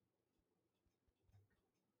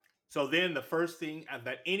 So then the first thing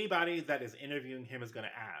that anybody that is interviewing him is going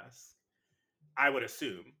to ask, I would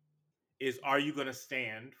assume, is are you going to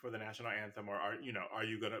stand for the national anthem, or are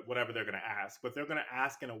you going to, whatever they're going to ask, but they're going to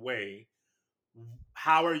ask in a way,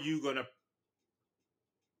 how are you going to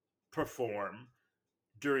perform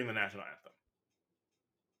during the national anthem?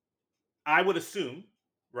 I would assume,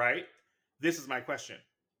 right? This is my question.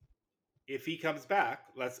 If he comes back,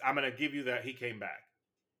 I'm going to give you that he came back.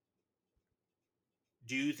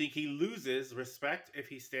 Do you think he loses respect if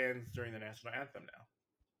he stands during the national anthem now?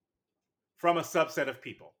 From a subset of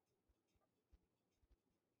people.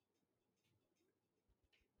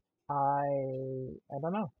 I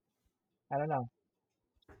don't know. I don't know.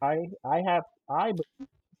 I have I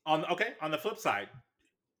On the flip side,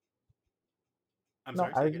 I'm no.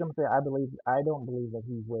 sorry, I say was again. gonna say I don't believe that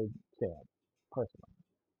he would stand personally,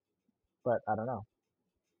 but I don't know.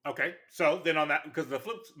 Okay, so then on that, because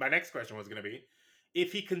my next question was going to be,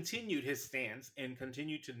 if he continued his stance and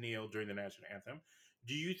continued to kneel during the national anthem,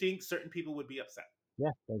 do you think certain people would be upset?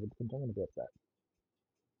 Yeah, they would continue to be upset.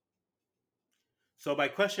 So my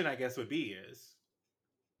question, I guess, would be is,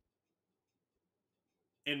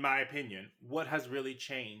 in my opinion, what has really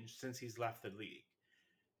changed since he's left the league?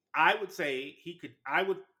 I would say he could. I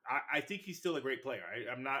think he's still a great player.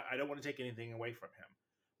 I'm not. I don't want to take anything away from him.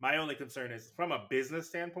 My only concern is from a business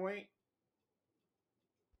standpoint.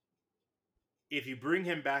 If you bring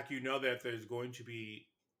him back, you know that there's going to be,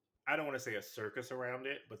 I don't want to say a circus around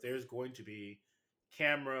it, but there's going to be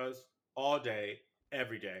cameras all day,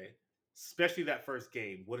 every day, especially that first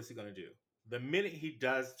game. What is he going to do? The minute he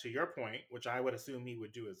does, to your point, which I would assume he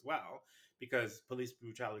would do as well, because police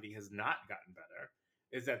brutality has not gotten better,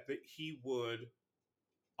 is that he would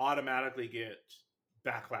automatically get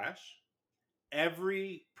backlash.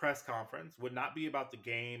 Every press conference would not be about the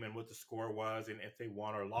game and what the score was and if they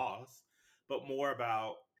won or lost, but more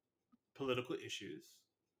about political issues.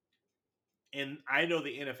 And I know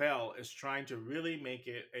the NFL is trying to really make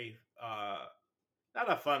it a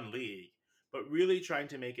not a fun league, but really trying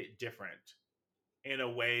to make it different in a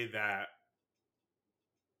way that,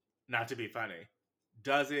 not to be funny,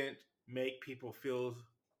 doesn't make people feel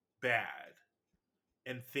bad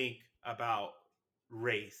and think about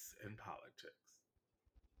race and politics.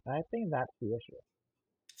 And I think that's the issue.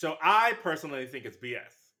 So I personally think it's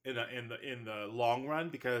BS in the long run,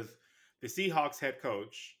 because the Seahawks head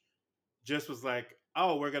coach just was like,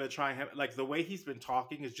 "Oh, we're gonna try him." Like the way he's been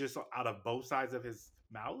talking is just out of both sides of his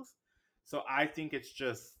mouth. So I think it's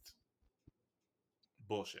just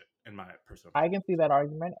bullshit, in my personal I opinion. can see that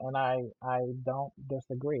argument, and I don't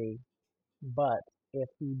disagree. But if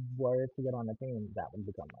he were to get on the team, that would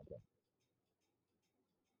become my team.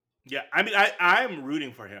 Yeah, I mean, I'm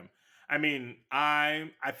rooting for him. I mean, I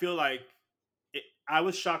feel like I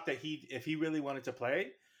was shocked that if he really wanted to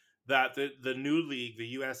play, that the new league,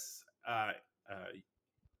 the uh,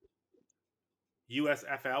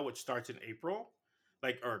 USFL, which starts in April,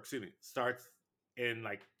 starts in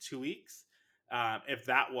like 2 weeks. If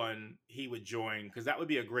that one he would join, because that would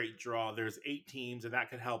be a great draw. There's 8 teams, and that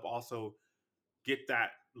could help also get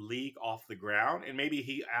that league off the ground. And maybe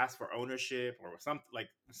he asked for ownership or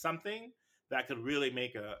something that could really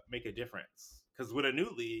make a difference. Because with a new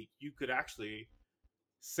league, you could actually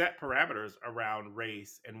set parameters around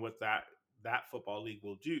race and what that football league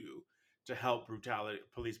will do to help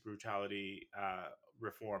police brutality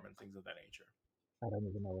reform and things of that nature. I don't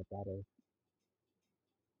even know what that is.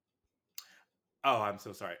 Oh, I'm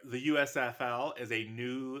so sorry. The USFL is a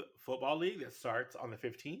new football league that starts on the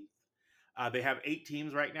 15th. They have 8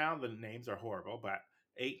 teams right now. The names are horrible, but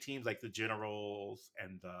 8 teams, like the Generals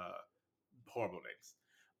and the horrible names.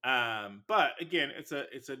 But again, it's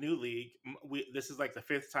a new league. This is like the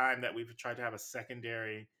 5th time that we've tried to have a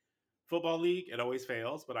secondary football league. It always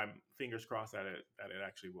fails, but I'm fingers crossed that it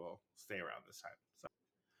actually will stay around this time. So,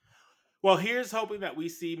 well, here's hoping that we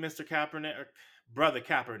see Mr. Kaepernick, or brother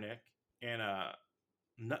Kaepernick, in a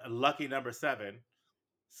lucky number 7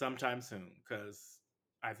 sometime soon, because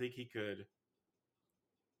I think he could.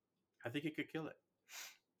 I think he could kill it.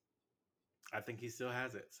 I think he still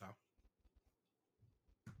has it. So.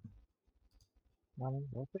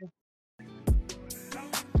 We'll see.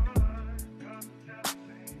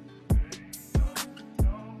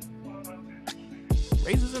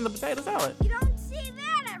 Raisins in the potato salad. You don't see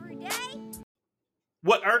that every day.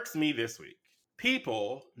 What irks me this week?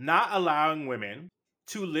 People not allowing women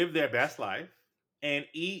to live their best life and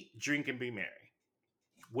eat, drink, and be merry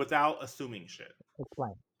without assuming shit.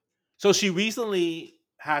 Explain. So she recently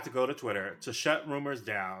had to go to Twitter to shut rumors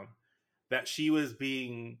down that she was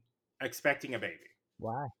being expecting a baby.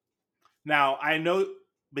 Why? Now, I know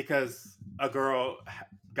because a girl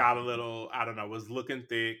got a little, I don't know, was looking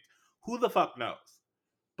thick. Who the fuck knows?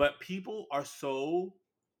 But people are so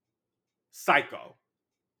psycho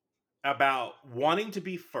about wanting to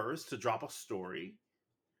be first to drop a story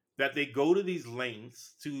that they go to these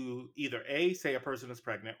lengths to either A, say a person is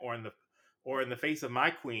pregnant, or in the face of my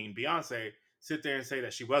queen, Beyonce, sit there and say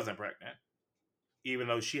that she wasn't pregnant, even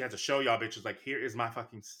though she had to show y'all bitches like, here is my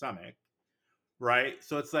fucking stomach. Right?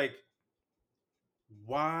 So it's like,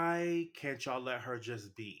 why can't y'all let her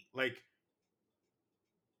just be? Like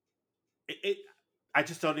it I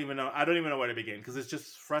just don't even know. I don't even know where to begin because it's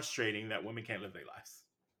just frustrating that women can't live their lives.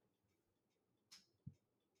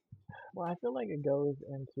 Well, I feel like it goes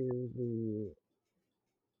into the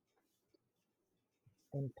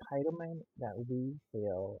entitlement that we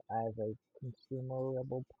feel as a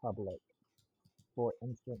consumerable public for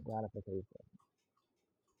instant gratification.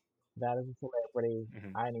 That is a celebrity.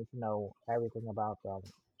 Mm-hmm. I need to know everything about them.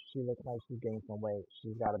 She looks like she gained some weight.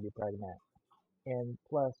 She's got to be pregnant. And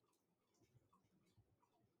plus,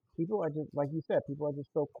 people are just, like you said, people are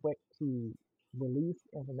just so quick to release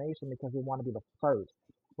information because they want to be the first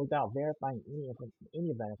without verifying any of that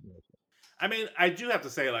information. I mean, I do have to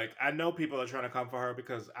say, like, I know people are trying to come for her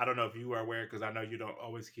because I don't know if you are aware, because I know you don't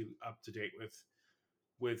always keep up to date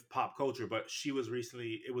with pop culture, but it was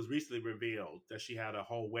recently revealed that she had a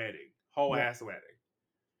whole Yeah, ass wedding,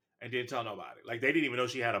 and didn't tell nobody. Like, they didn't even know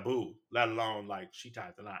she had a boo, let alone like she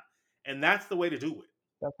tied the knot. And that's the way to do it.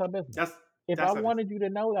 that's her business. That's If I that's how this. wanted you to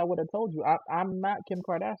know, I would have told you. I'm not Kim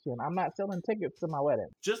Kardashian. I'm not selling tickets to my wedding.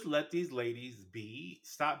 Just let these ladies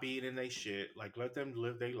stop being in their shit. Like, let them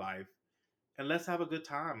live their life, and let's have a good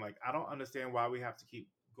time. Like, I don't understand why we have to keep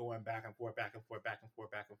going back and forth, back and forth, back and forth,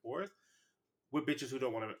 back and forth with bitches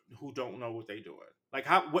who don't know what they doing. Like,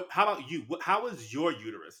 how about you? How is your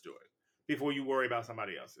uterus doing before you worry about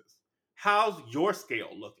somebody else's? How's your scale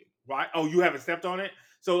looking? Right? Oh, you haven't stepped on it.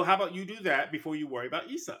 So how about you do that before you worry about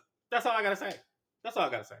Issa? That's all I gotta say. That's all I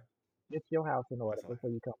gotta say. Get your house in order That's all.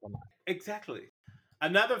 before you come for mine. Exactly.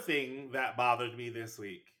 Another thing that bothered me this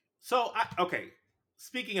week. So, okay,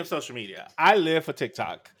 speaking of social media, I live for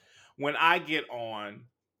TikTok. When I get on,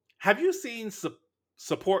 have you seen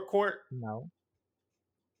Support Court? No.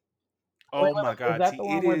 Wait, Oh my is God, that T, the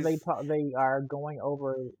one it where is. they are going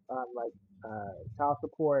over like child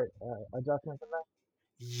support adjustments and that?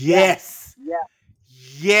 Yeah, Yes. yeah.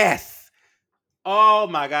 Yes. Oh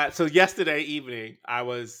my God. So yesterday evening, I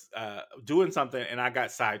was doing something and I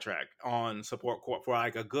got sidetracked on Support Court for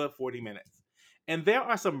like a good 40 minutes. And there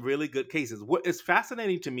are some really good cases. What is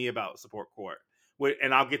fascinating to me about Support Court,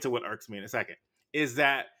 and I'll get to what irks me in a second, is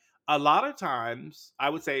that a lot of times, I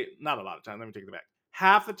would say, not a lot of times, let me take it back.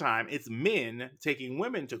 Half the time, it's men taking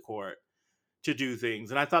women to court to do things.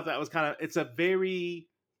 And I thought that was it's a very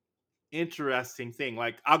interesting thing.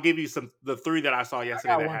 Like, I'll give you the three that I saw I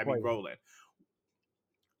yesterday got that one had me for you. rolling.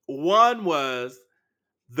 One was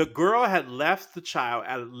the girl had left the child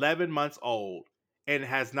at 11 months old and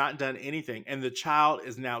has not done anything. And the child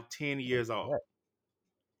is now 10 Oh, years old. shit.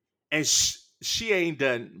 And she ain't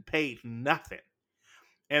done paid nothing.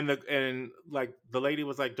 And like the lady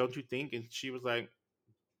was like, "Don't you think?" And she was like,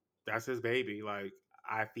 "That's his baby. Like,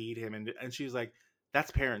 I feed him." And she was like,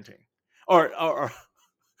 "That's parenting." Or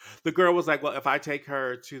the girl was like, "Well, if I take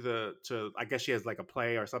her to I guess she has like a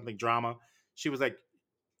play or something drama." She was like,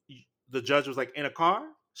 the judge was like, "In a car?"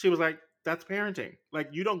 She was like, "That's parenting. Like,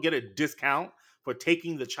 you don't get a discount for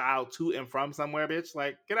taking the child to and from somewhere, bitch.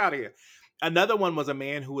 Like, get out of here." Another one was a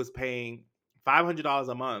man who was paying $500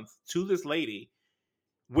 a month to this lady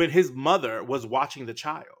when his mother was watching the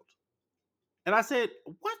child. And I said,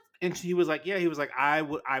 "What?" And he was like, "Yeah." He was like,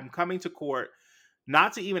 I'm coming to court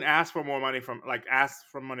not to even ask for more money ask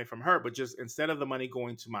for money from her, but just instead of the money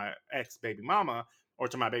going to my ex baby mama or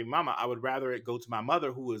to my baby mama, I would rather it go to my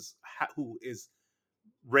mother who is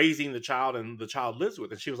raising the child and the child lives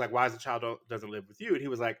with." And she was like, "Why is the child doesn't live with you?" And he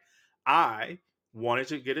was like, "I wanted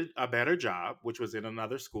to get a better job, which was in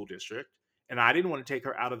another school district. And I didn't want to take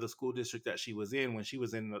her out of the school district that she was in when she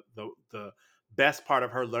was in the best part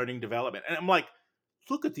of her learning development." And I'm like,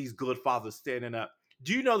 look at these good fathers standing up.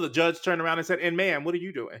 Do you know the judge turned around and said, "And ma'am, what are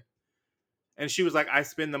you doing?" And she was like, "I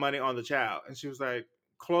spend the money on the child." And she was like,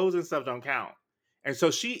 "Clothes and stuff don't count." And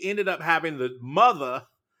so she ended up having the mother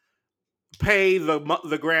pay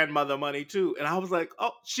the grandmother money too. And I was like,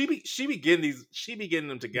 oh, she be getting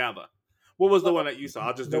them together. What was the Well, one that you saw?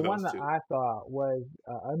 I'll just the do one those that two. I saw was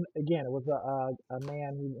again, it was a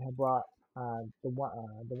man who had brought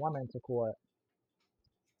the woman to court,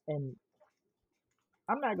 and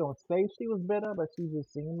I'm not gonna say she was bitter, but she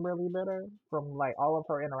just seemed really bitter from like all of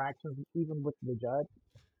her interactions, even with the judge.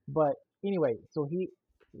 But anyway, so he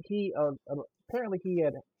apparently he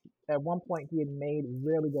had at one point he had made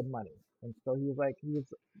really good money, and so he was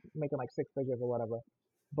making like six figures or whatever.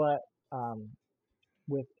 But um,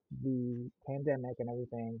 with the pandemic and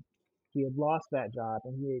everything, he had lost that job,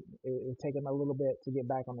 and it had taken a little bit to get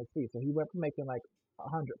back on his feet. So he went from making like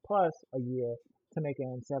 100 plus a year to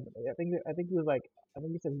making 70. I think he was like I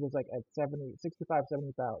think he said he was like at 70, 65,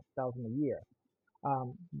 70,000 a year.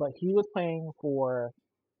 But he was paying for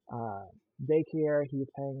uh, daycare. He was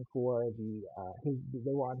paying for his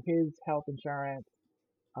they were on his health insurance.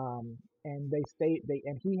 And they stayed they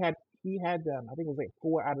and he had them. I think it was like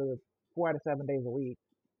 4 out of 7 days a week.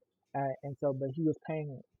 And so, but he was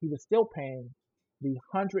still paying the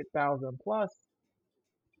 100,000 plus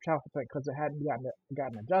child support because it hadn't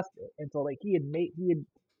gotten adjusted. And so, like he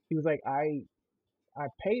was like, I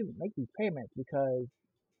make these payments because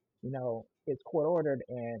it's court ordered,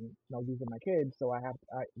 and these are my kids, so I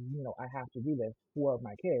have to do this for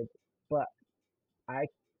my kids, but I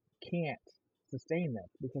can't sustain this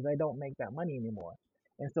because I don't make that money anymore.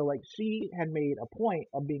 And so like she had made a point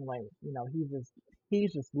of being like,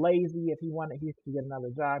 he's just lazy. If he wanted, he could get another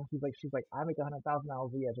job. She's like, I make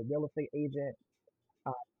 $100,000 a year as a real estate agent.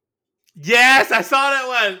 Uh, Yes, I saw that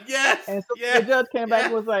one. Yes, and so the yes, judge came back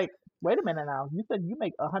and yes. was like, wait a minute now, you said you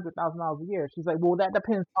make $100,000 a year. She's like, well, that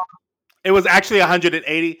depends on, It was actually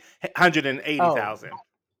 180,000. oh,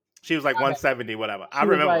 She was like my bad. 170, whatever. I She was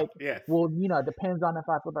remember. like, Yes. well, it depends on if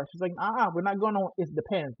I put back. She's like, we're not going on. It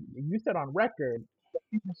depends. You said on record,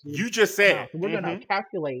 You just amount, said so we're going to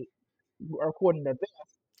calculate according to this.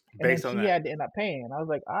 And then based on she that. had to end up paying. I was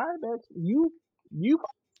like, all right, bitch, you.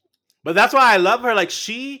 But that's why I love her. Like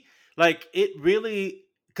she, like it really,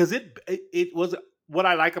 because it was what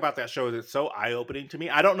I like about that show is it's so eye opening to me.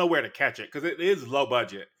 I don't know where to catch it because it is low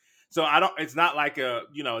budget. So I don't. It's not like a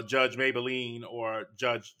Judge Maybelline or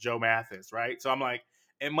Judge Joe Mathis, right? So I'm like,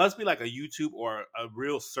 it must be like a YouTube or a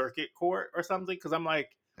real circuit court or something. Because I'm like,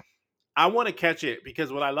 I want to catch it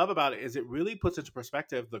because what I love about it is it really puts into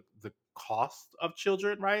perspective the cost of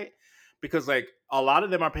children, right? Because like a lot of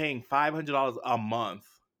them are paying $500 a month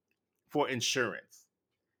for insurance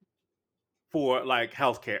for like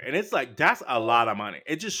healthcare, and it's like that's a lot of money.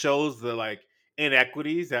 It just shows the like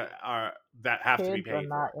inequities that have to be Kids are paid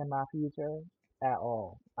not for. in my future at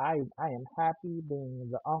all. I am happy being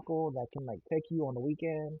the uncle that can like take you on the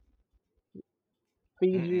weekend,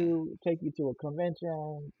 feed Mm-mm. you, take you to a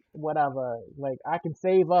convention, whatever. Like I can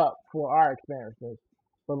save up for our experiences,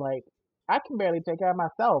 but like I can barely take care of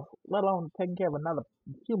myself, let alone taking care of another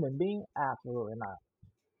human being. Absolutely not.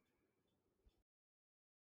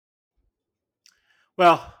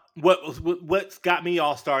 Well, what's got me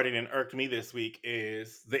all started and irked me this week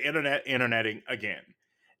is the interneting again.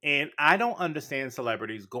 And I don't understand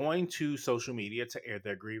celebrities going to social media to air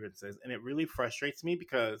their grievances, and it really frustrates me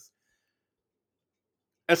because,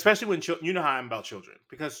 especially when you know how I'm about children,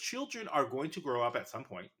 because children are going to grow up at some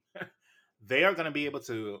point. They are going to be able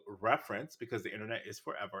to reference because the internet is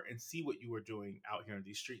forever and see what you were doing out here in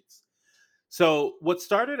these streets. So, what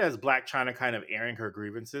started as Black China kind of airing her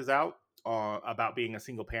grievances out about being a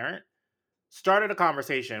single parent started a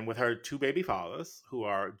conversation with her two baby fathers, who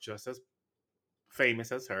are just as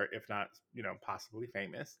famous as her, if not, possibly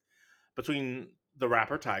famous, between the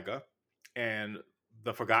rapper Tyga and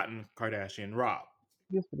the forgotten Kardashian Rob,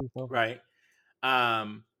 Used to be so. right?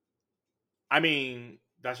 Um, I mean,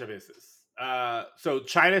 that's your business. So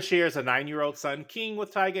China shares a 9-year-old son, King,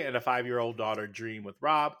 with Tyga, and a 5-year-old daughter, Dream, with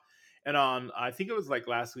Rob. And on, I think it was like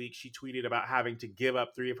last week, she tweeted about having to give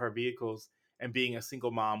up 3 of her vehicles and being a single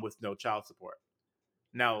mom with no child support.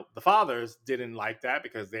 Now, the fathers didn't like that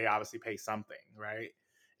because they obviously pay something, right?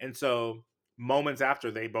 And so, moments after,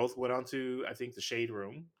 they both went on to, I think, the Shade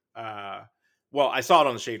Room. Well, I saw it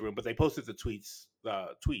on the Shade Room, but they posted the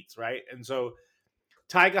tweets, right? And so,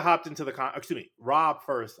 Tyga hopped into excuse me, Rob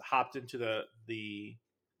first hopped into the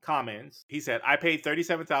comments. He said, "I paid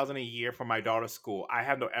 37,000 a year for my daughter's school. I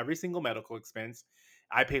handle every single medical expense.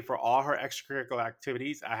 I pay for all her extracurricular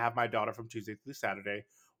activities. I have my daughter from Tuesday through Saturday.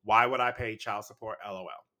 Why would I pay child support? LOL."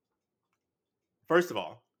 First of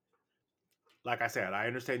all, like I said, I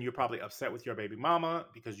understand you're probably upset with your baby mama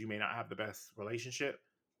because you may not have the best relationship.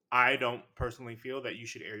 I don't personally feel that you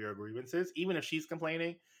should air your grievances, even if she's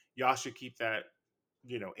complaining. Y'all should keep that.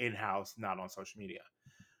 in-house, not on social media.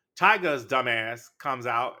 Tyga's dumbass comes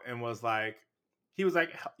out and was like,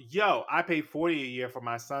 yo, I pay $40 a year for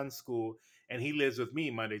my son's school and he lives with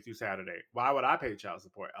me Monday through Saturday. Why would I pay child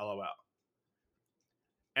support? LOL.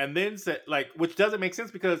 And then said, which doesn't make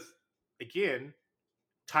sense because, again,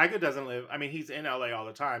 Tyga doesn't live, he's in LA all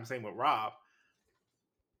the time, same with Rob.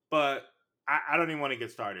 But I don't even want to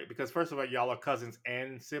get started because, first of all, y'all are cousins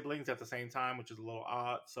and siblings at the same time, which is a little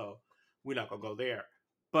odd. So we're not going to go there.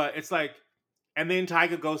 But it's like, and then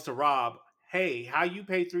Tyga goes to Rob, hey, how you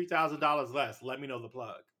pay $3,000 less? Let me know the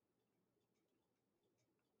plug.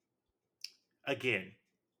 Again,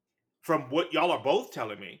 from what y'all are both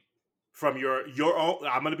telling me, from your own,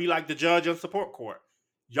 I'm going to be like the judge on support court.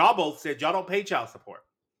 Y'all both said y'all don't pay child support.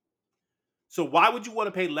 So why would you want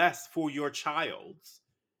to pay less for your child's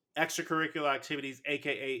extracurricular activities,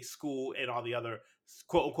 aka school and all the other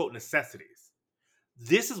quote unquote necessities?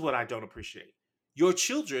 This is what I don't appreciate. Your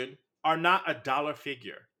children are not a dollar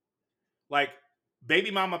figure. Like,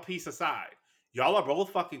 baby mama piece aside, y'all are both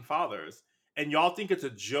fucking fathers, and y'all think it's a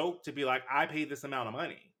joke to be like, I pay this amount of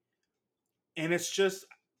money. And it's just,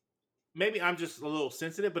 maybe I'm just a little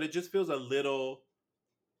sensitive, but it just feels a little,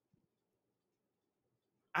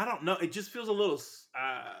 I don't know, it just feels a little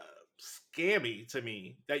scammy to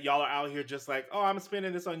me that y'all are out here just like, oh, I'm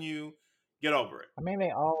spending this on you, get over it.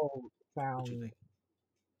 They all What you sound think?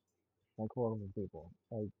 like horrible people.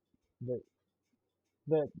 Like the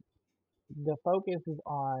the the focus is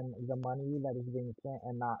on the money that is being spent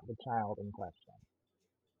and not the child in question.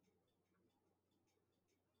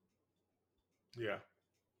 Yeah.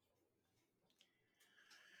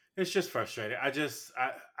 It's just frustrating.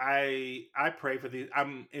 I pray for these.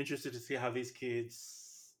 I'm interested to see how these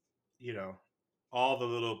kids, all the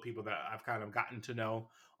little people that I've kind of gotten to know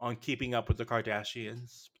on Keeping Up with the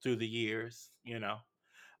Kardashians through the years,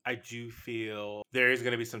 I do feel there is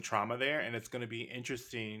going to be some trauma there, and it's going to be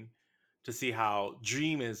interesting to see how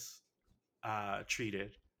Dream is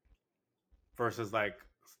treated versus like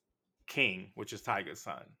King, which is Tyga's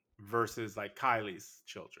son, versus like Kylie's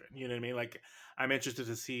children. You know what I mean? Like, I'm interested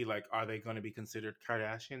to see, like, are they going to be considered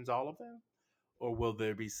Kardashians, all of them, or will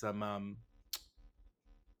there be some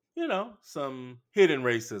some hidden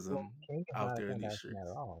Well, racism King is out not a there in these Kardashian at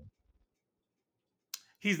streets? all.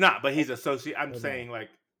 He's not, but Oh, he's associate. I'm wait a minute. saying, like,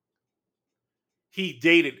 he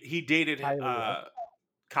dated Kylie,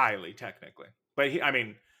 Kylie technically, but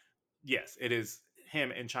yes, it is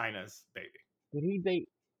him and China's baby. did he date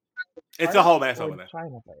It's a first whole mess or over there.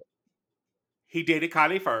 China first? He dated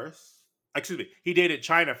Kylie first. Excuse me. He dated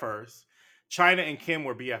China first. China and Kim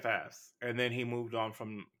were BFFs, and then he moved on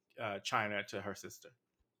from China to her sister.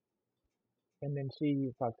 And then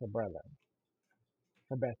she fucked her brother,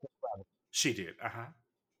 her best brother. She did.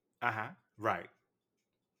 Right.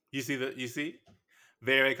 You see?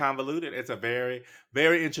 Very convoluted. It's a very,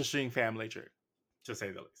 very interesting family tree, to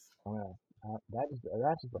say the least. That's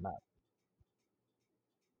just a mess.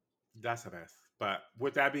 That's a mess. But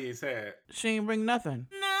with that being said, She ain't bring nothing.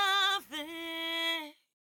 Nothing,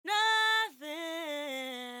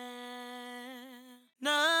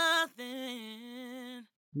 nothing.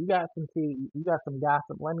 You got some tea. You got some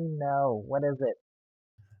gossip. Let me know. What is it?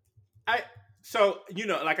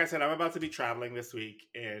 like I said, I'm about to be traveling this week,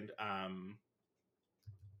 and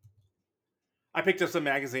I picked up some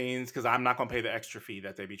magazines because I'm not going to pay the extra fee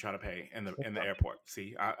that they be trying to pay in the airport.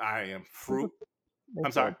 See, I am fruit. They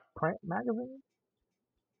I'm sell sorry. print magazines?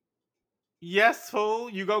 Yes, fool.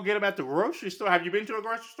 You go get them at the grocery store. Have you been to a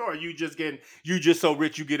grocery store? Or you just so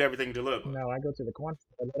rich you get everything delivered. No, I go to the corner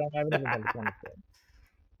store. They don't have anything at the corner store.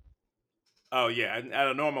 Oh yeah, at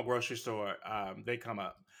a normal grocery store, they come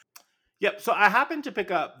up. Yep. So I happened to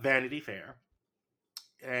pick up Vanity Fair,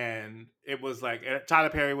 and it was like Tyler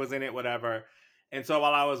Perry was in it, whatever. And so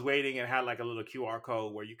while I was waiting, it had like a little QR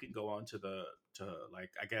code where you can go on to like,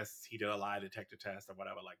 I guess he did a lie detector test or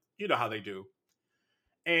whatever, like, you know how they do.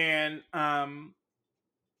 And I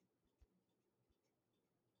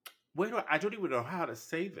don't even know how to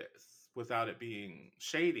say this without it being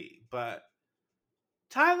shady, but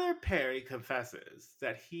Tyler Perry confesses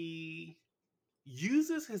that he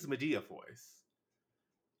uses his Madea voice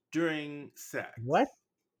during sex. What?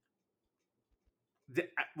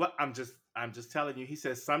 Well, I'm just telling you. He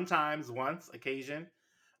says sometimes, once, occasion,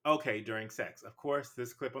 okay, during sex. Of course,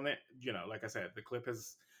 this clip on it, like I said, the clip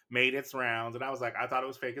has made its rounds, and I was like, I thought it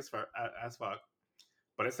was fake as fuck,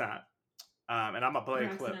 but it's not. And I'm gonna play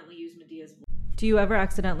a clip. Do you ever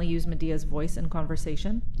accidentally use Medea's voice in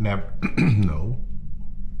conversation? Never. No.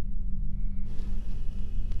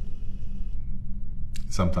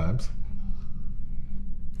 Sometimes.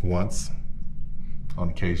 Once. On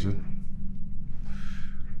occasion.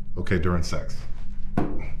 Okay, during sex.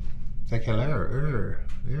 It's like hello,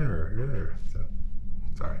 so,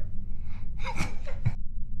 sorry.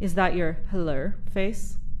 Is that your hello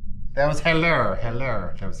face? That was hello.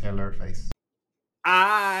 That was hello face.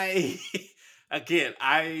 I again,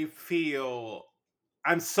 I feel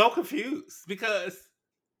I'm so confused because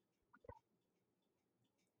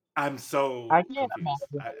I'm I so can't confused.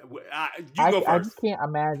 imagine. You go I just first. can't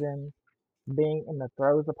imagine being in the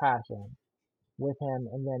throes of passion with him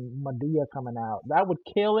and then Madea coming out. That would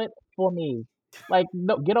kill it for me. Like,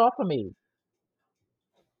 no, get off of me.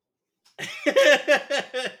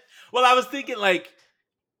 Well, I was thinking like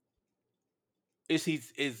is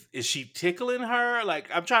she tickling her? Like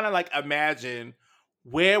I'm trying to like imagine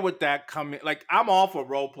where would that come in? Like I'm all for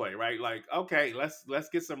role play, right? Like okay, let's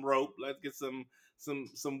get some rope, let's get some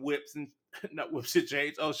whips and not whips and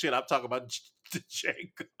chains. Oh shit, I'm talking about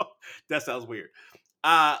Django. That sounds weird.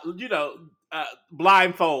 You know,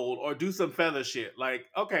 blindfold or do some feather shit. Like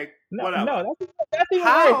okay, No, whatever. that's even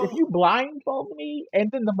worse. If How? you blindfold me and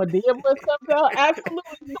then the Madea voice comes out,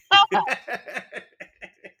 absolutely not.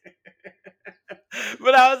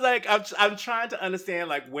 But I was like, I'm trying to understand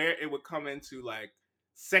like where it would come into like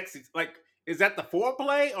sexy. Like, is that the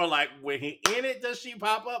foreplay or like when he in it does she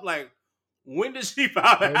pop up? Like, when does she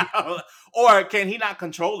pop Maybe out? Or can he not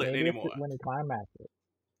control it maybe it's anymore? when he climaxes.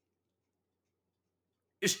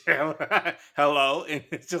 Hello, and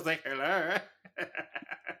it's just like hello.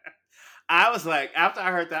 I was like, after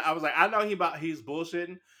I heard that, I was like, I know he's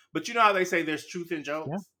bullshitting, but you know how they say there's truth in Yeah.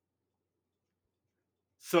 jokes.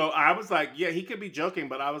 So I was like, yeah, he could be joking,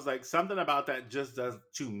 but I was like, something about that just does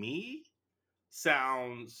to me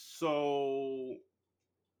sounds so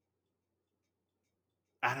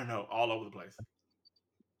I don't know, all over the place.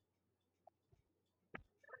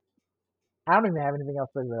 I don't even have anything else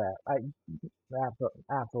to say to that.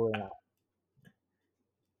 Absolutely not.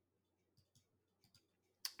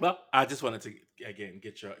 Well, I just wanted to again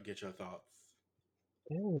get your thoughts.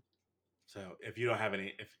 Ew. So if you don't have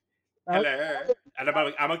any, if No, hello, and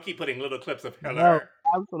I'm gonna keep putting little clips of no, hello,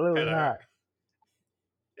 absolutely hello. not.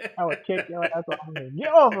 I would kick your ass off of me.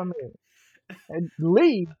 Get off of me and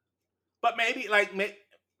leave. But maybe like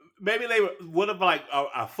maybe they would have like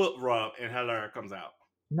a foot rub and hello comes out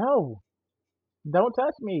No, don't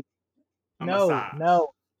touch me. a No, massage. no.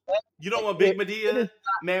 You don't want If big it is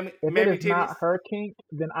Madea, if it mammy is titties. not her kink,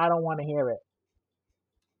 then I don't want to hear it.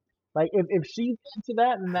 Like if she's into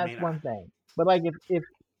that, then I that's mean, one thing. But like if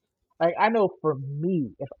like I know for me,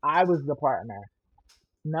 if I was the partner,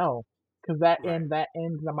 no, because right. that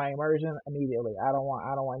ends my immersion immediately. I don't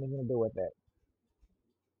want anything to do with it.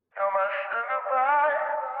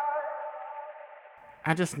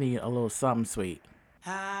 I just need a little something sweet.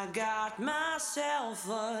 I got myself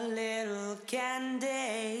a little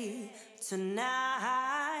candy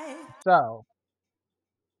tonight. So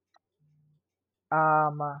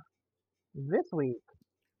this week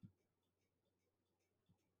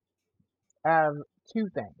I have two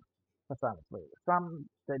things for some sweet. Some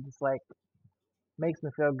that just like makes me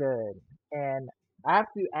feel good, and I have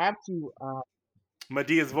to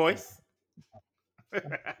Medea's voice.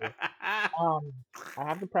 Um, I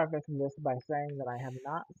have to preface this by saying that I have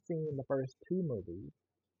not seen the first two movies.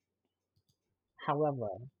 However,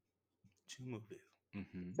 Two movies.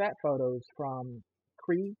 Hmm. set photos from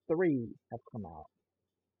Creed 3 have come out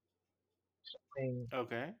showing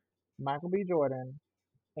Okay. Michael B. Jordan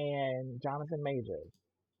and Jonathan Majors,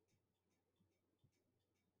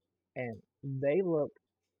 and they look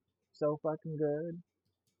so fucking good.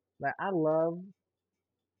 Like I love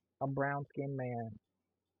a brown skinned man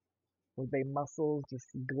with their muscles just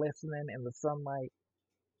glistening in the sunlight.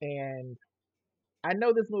 And I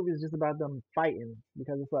know this movie is just about them fighting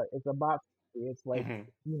because it's a box movie. It's like Hmm.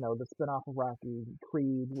 the spinoff of Rocky.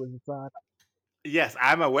 Creed was the son, Yes,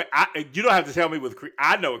 I'm aware. You don't have to tell me what Creed.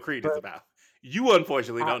 I know what Creed is but about. You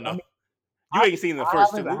unfortunately don't I know. mean You ain't seen the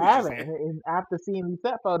first two I movies. You haven't. saying? And after seeing these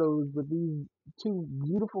set photos with these two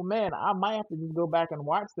beautiful men, I might have to just go back and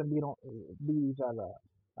watch them beat each other.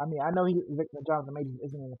 I mean, I know Jonathan Majors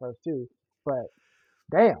isn't in the first two, but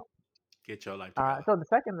damn. Get your life together. So the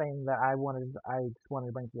second thing that I just wanted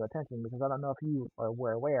to bring to your attention because I don't know if you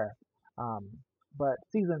were aware, um, but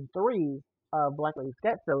season 3 of Black Lady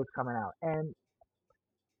Sketch Show is coming out, and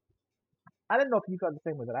I didn't know if you felt the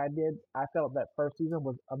same way that I did. I felt that first season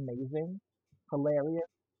was amazing, hilarious.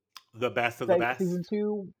 The best of the Say season best.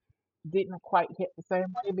 2 didn't quite hit the same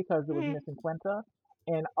way because it was Mm. missing Quinta,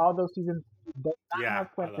 and although season 2 does not Yeah, have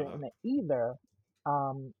I Quinta love in him. it either,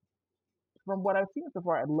 um, from what I've seen so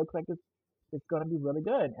far, it looks like it's going to be really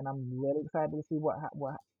good, and I'm really excited to see what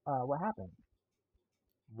happens.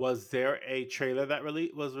 Was there a trailer that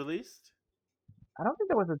was released? I don't think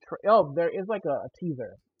there was oh, there is like a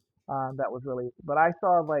teaser that was released, but I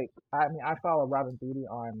saw like I mean I follow Robin Thede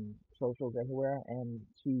on socials everywhere, and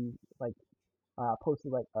she like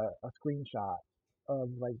posted like a screenshot of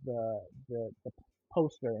like the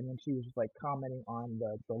poster, and then she was just like commenting on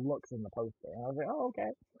the looks in the poster, and I was like, oh okay,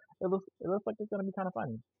 it looks like it's gonna be kind of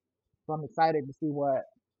funny. So I'm excited to see what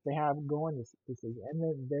they have going this season, and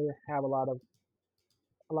then they have a lot of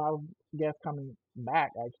guests coming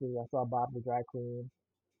back. Actually, I saw Bob the drag queen.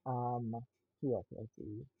 Um, who else? Let's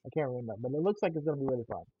see. I can't remember, but it looks like it's gonna be really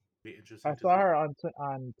fun. Be I interesting to saw see. her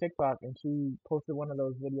on TikTok, and she posted one of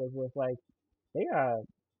those videos with like they are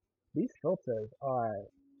these filters are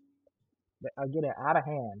getting out of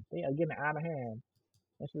hand. They are getting out of hand.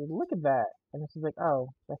 And she's like, look at that. And then she's like, oh,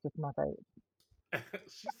 that's just my face.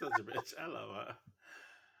 She's such a bitch. I love her.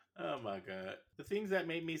 Oh my god. The things that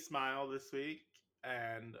made me smile this week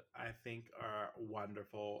and I think are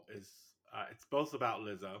wonderful is it's both about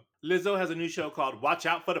Lizzo. Lizzo has a new show called Watch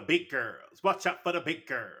Out for the Big Girls. Watch Out for the Big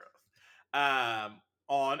Girls. Um,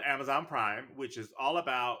 on Amazon Prime, which is all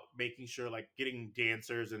about making sure like getting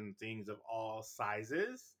dancers and things of all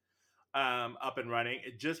sizes up and running.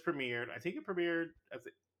 It just premiered. I think it premiered at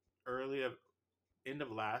the early of end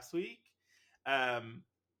of last week. Um,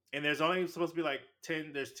 and there's only supposed to be like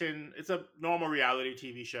 10. There's 10. It's a normal reality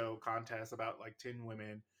TV show contest about like 10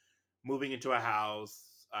 women moving into a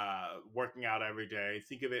house, working out every day.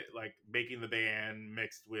 Think of it like making the band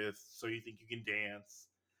mixed with So You Think You Can Dance.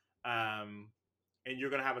 Um, and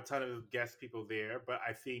you're going to have a ton of guest people there, but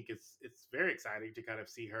I think it's very exciting to kind of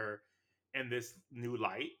see her in this new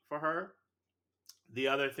light for her. The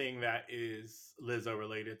other thing that is Lizzo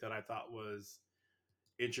related that I thought was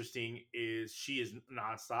interesting is she is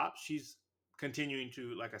nonstop. She's continuing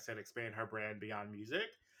to, like I said, expand her brand beyond music.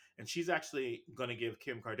 And she's actually going to give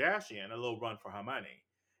Kim Kardashian a little run for her money.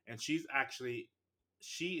 And she is actually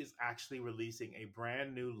releasing a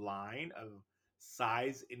brand new line of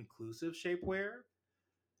size inclusive shapewear,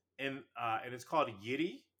 and it's called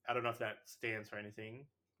Yitty. I don't know if that stands for anything.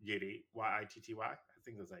 Yitty, Yitty. I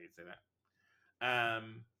think that's how you say that.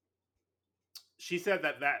 She said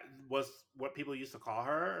that that was what people used to call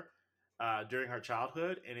her during her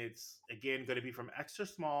childhood, and it's again going to be from extra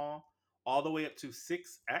small all the way up to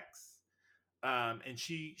 6X. And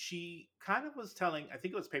she kind of was telling, I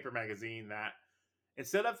think it was Paper Magazine, that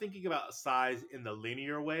instead of thinking about size in the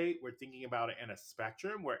linear way, we're thinking about it in a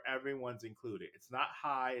spectrum where everyone's included. It's not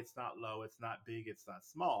high, it's not low, it's not big, it's not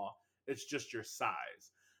small. It's just your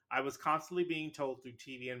size. I was constantly being told through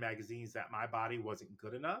TV and magazines that my body wasn't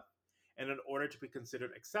good enough. And in order to be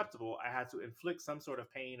considered acceptable, I had to inflict some sort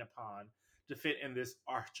of pain upon to fit in this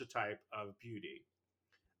archetype of beauty.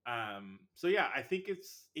 So yeah, I think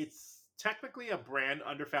it's technically a brand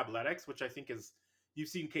under Fabletics, which I think is you've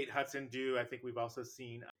seen Kate Hudson do. I think we've also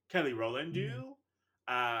seen Kelly Rowland Hmm. do.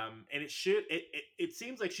 And it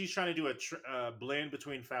seems like she's trying to do a blend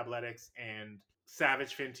between Fabletics and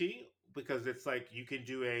Savage Fenty because it's like you can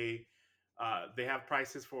do a they have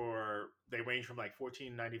prices for they range from like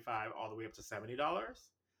 $14.95 all the way up to $70.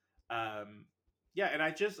 Um, yeah, and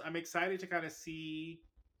I'm excited to kind of see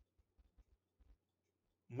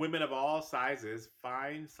women of all sizes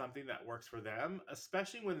find something that works for them,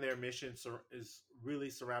 especially when their mission is really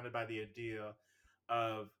surrounded by the idea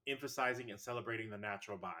of emphasizing and celebrating the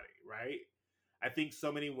natural body, right? I think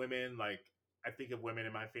so many women, like, I think of women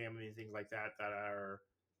in my family and things like that, that are,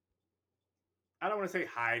 I don't want to say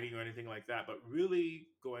hiding or anything like that, but really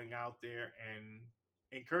going out there and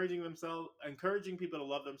encouraging people to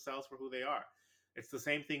love themselves for who they are. It's the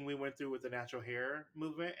same thing we went through with the natural hair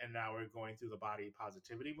movement, and now we're going through the body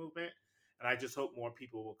positivity movement. And I just hope more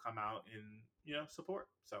people will come out and support.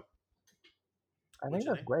 So, I what think you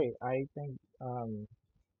that's think? great. I think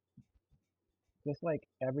just like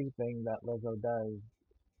everything that Lizzo does,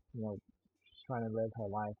 she's trying to live her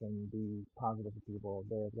life and be positive for people,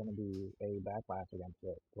 there's going to be a backlash against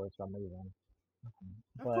it for some reason.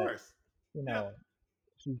 Of But, course, you yeah, know,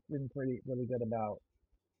 she's been really good about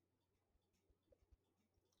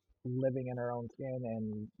living in her own skin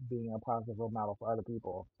and being a positive role model for other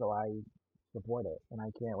people. So I support it, and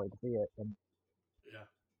I can't wait to see it. And yeah.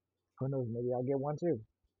 who knows, maybe I'll get one too.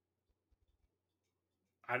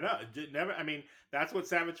 I know. Never. I mean, that's what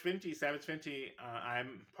Savage Fenty. Savage Fenty.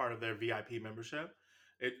 I'm part of their VIP membership.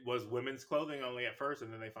 It was women's clothing only at first,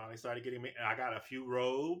 and then they finally started getting me. And I got a few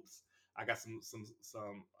robes. I got some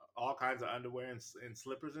all kinds of underwear and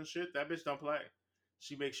slippers and shit. That bitch don't play.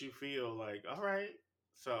 She makes you feel like all right.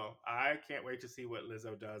 So I can't wait to see what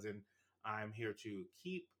Lizzo does, and I'm here to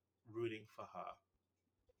keep rooting for her.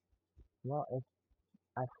 Well,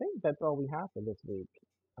 I think that's all we have for this week.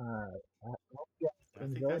 I hope you guys I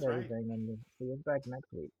think enjoyed that's right. everything, and we'll see us back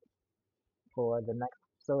next week for the next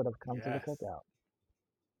episode of Come to the Yes. Cookout.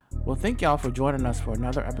 Well, thank y'all for joining us for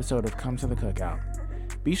another episode of Come to the Cookout.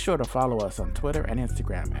 Be sure to follow us on Twitter and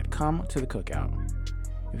Instagram at Come to the Cookout.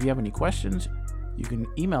 If you have any questions, you can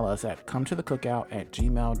email us at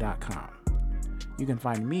cometothe.cookout@gmail.com. You can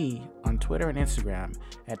find me on Twitter and Instagram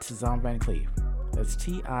at Tizom Van Cleef. That's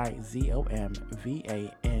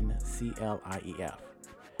TIZOMVANCLIEF.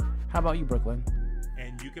 How about you, Brooklyn?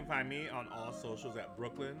 And you can find me on all socials at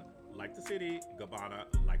Brooklyn, like the city, Gabbana,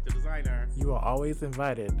 like the designer. You are always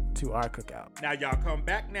invited to our cookout. Now y'all come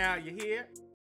back now, you hear?